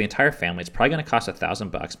tickets for the entire family. It's probably going to cost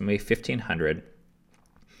 $1,000, maybe $1,500.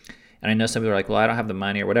 And I know some people are like, well, I don't have the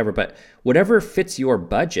money or whatever, but whatever fits your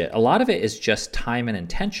budget, a lot of it is just time and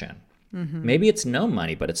intention. Maybe it's no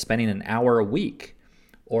money, but it's spending an hour a week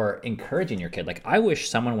or encouraging your kid. Like, I wish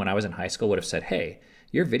someone when I was in high school would have said, hey,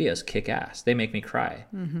 your videos kick ass. They make me cry.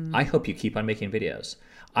 I hope you keep on making videos.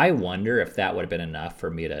 I wonder if that would have been enough for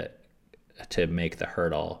me to make the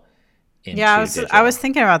hurdle into digital. I was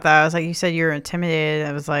thinking about that. I was like, you said you were intimidated.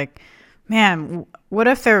 I was like, man, what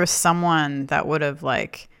if there was someone that would have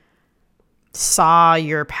saw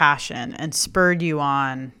your passion and spurred you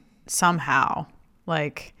on somehow,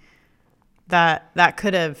 that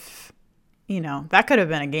could have, that could have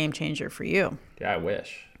been a game changer for you. Yeah, I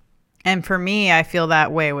wish. And for me, I feel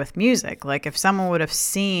that way with music. Like, if someone would have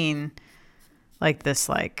seen this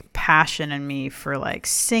passion in me for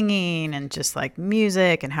singing and just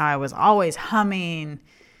music and how I was always humming,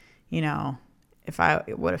 if I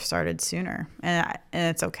would have started sooner. And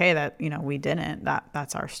it's okay that, we didn't.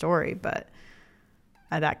 That's our story, but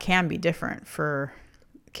that can be different for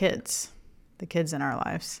the kids in our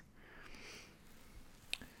lives.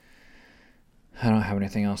 I don't have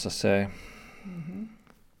anything else to say.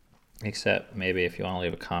 Except maybe if you want to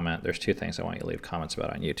leave a comment, there's 2 things I want you to leave comments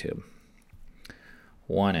about on YouTube.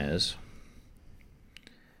 One is,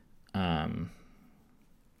 what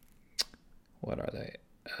are they?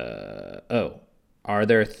 Are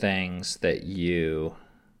there things that you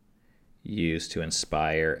use to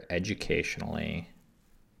inspire educationally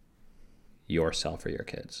yourself or your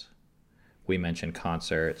kids? We mentioned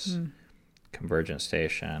concerts, Convergence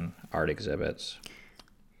Station, art exhibits.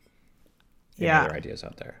 Any other ideas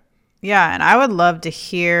out there? Yeah, and I would love to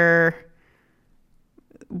hear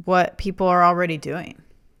what people are already doing.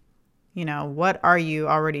 What are you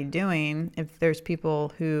already doing? If there's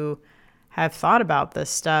people who have thought about this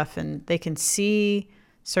stuff and they can see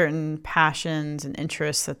certain passions and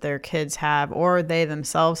interests that their kids have or they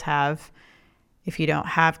themselves have, if you don't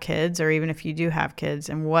have kids, or even if you do have kids,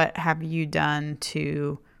 and what have you done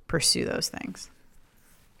to pursue those things?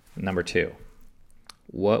 Number 2,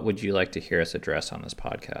 what would you like to hear us address on this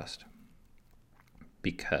podcast?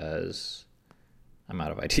 Because I'm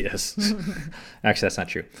out of ideas. Actually, that's not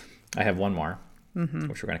true. I have one more,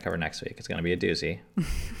 which we're going to cover next week. It's going to be a doozy.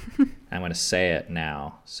 I'm going to say it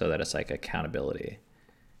now so that it's like accountability.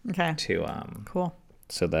 Okay. Cool.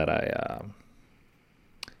 So that I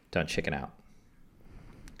don't chicken out.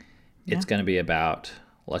 Yeah. It's going to be about,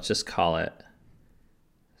 let's just call it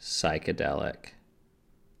psychedelic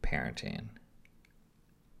parenting.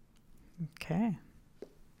 Okay.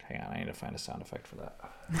 Hang on, I need to find a sound effect for that.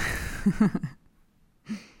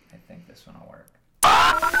 I think this one will work.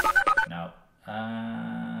 No.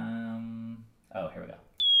 Oh, here we go.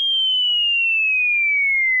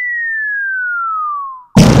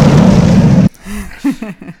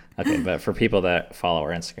 Okay, but for people that follow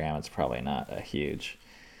our Instagram, it's probably not a huge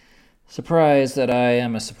surprise that I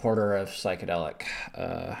am a supporter of psychedelic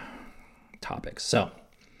topics. So,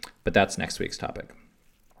 but that's next week's topic.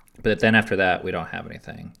 But then after that, we don't have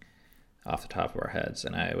anything off the top of our heads.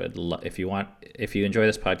 And I would, if you enjoy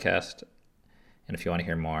this podcast, and if you want to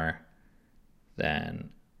hear more, then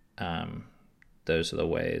those are the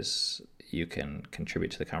ways you can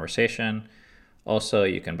contribute to the conversation. Also,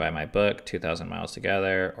 you can buy my book, 2,000 Miles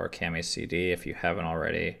Together, or Cammy's CD if you haven't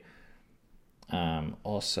already.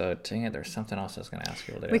 Also, dang it, there's something else I was going to ask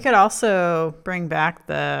you later. We could also bring back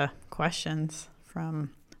the questions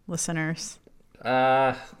from listeners.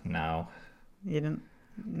 No. You didn't?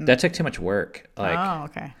 That took too much work. Oh,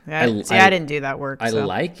 okay. Yeah, I I didn't do that work. I so.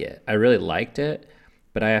 like it. I really liked it,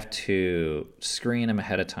 but I have to screen them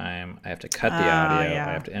ahead of time. I have to cut the audio. yeah.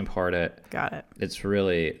 I have to import it. Got it. It's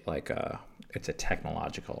really like it's a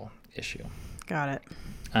technological issue. Got it.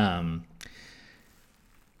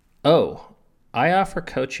 Oh, I offer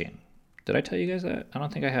coaching. Did I tell you guys that? I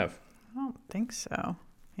don't think I have. I don't think so.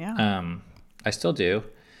 Yeah. I still do.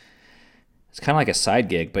 It's kind of like a side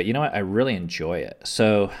gig, but you know what? I really enjoy it.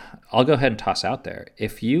 So I'll go ahead and toss out there.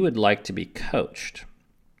 If you would like to be coached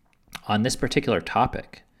on this particular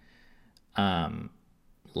topic,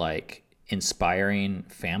 like inspiring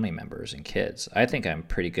family members and kids, I think I'm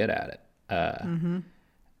pretty good at it.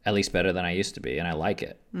 At least better than I used to be, and I like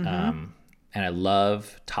it. And I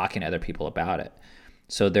love talking to other people about it.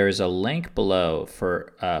 So there's a link below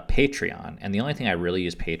for Patreon, and the only thing I really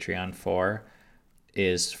use Patreon for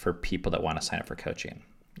is for people that want to sign up for coaching.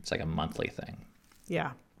 It's like a monthly thing.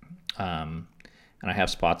 Yeah. And I have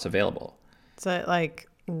spots available. Is it like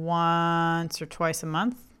once or twice a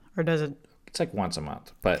month, or does it? It's like once a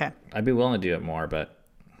month, but Okay. I'd be willing to do it more, but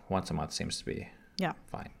once a month seems to be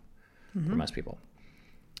fine for most people.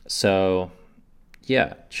 So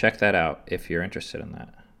yeah, check that out if you're interested in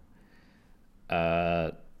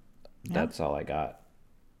that. That's all I got.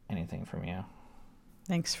 Anything from you?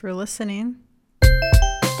 Thanks for listening.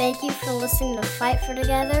 Thank you for listening to Fight for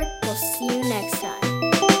Together. We'll see you next time.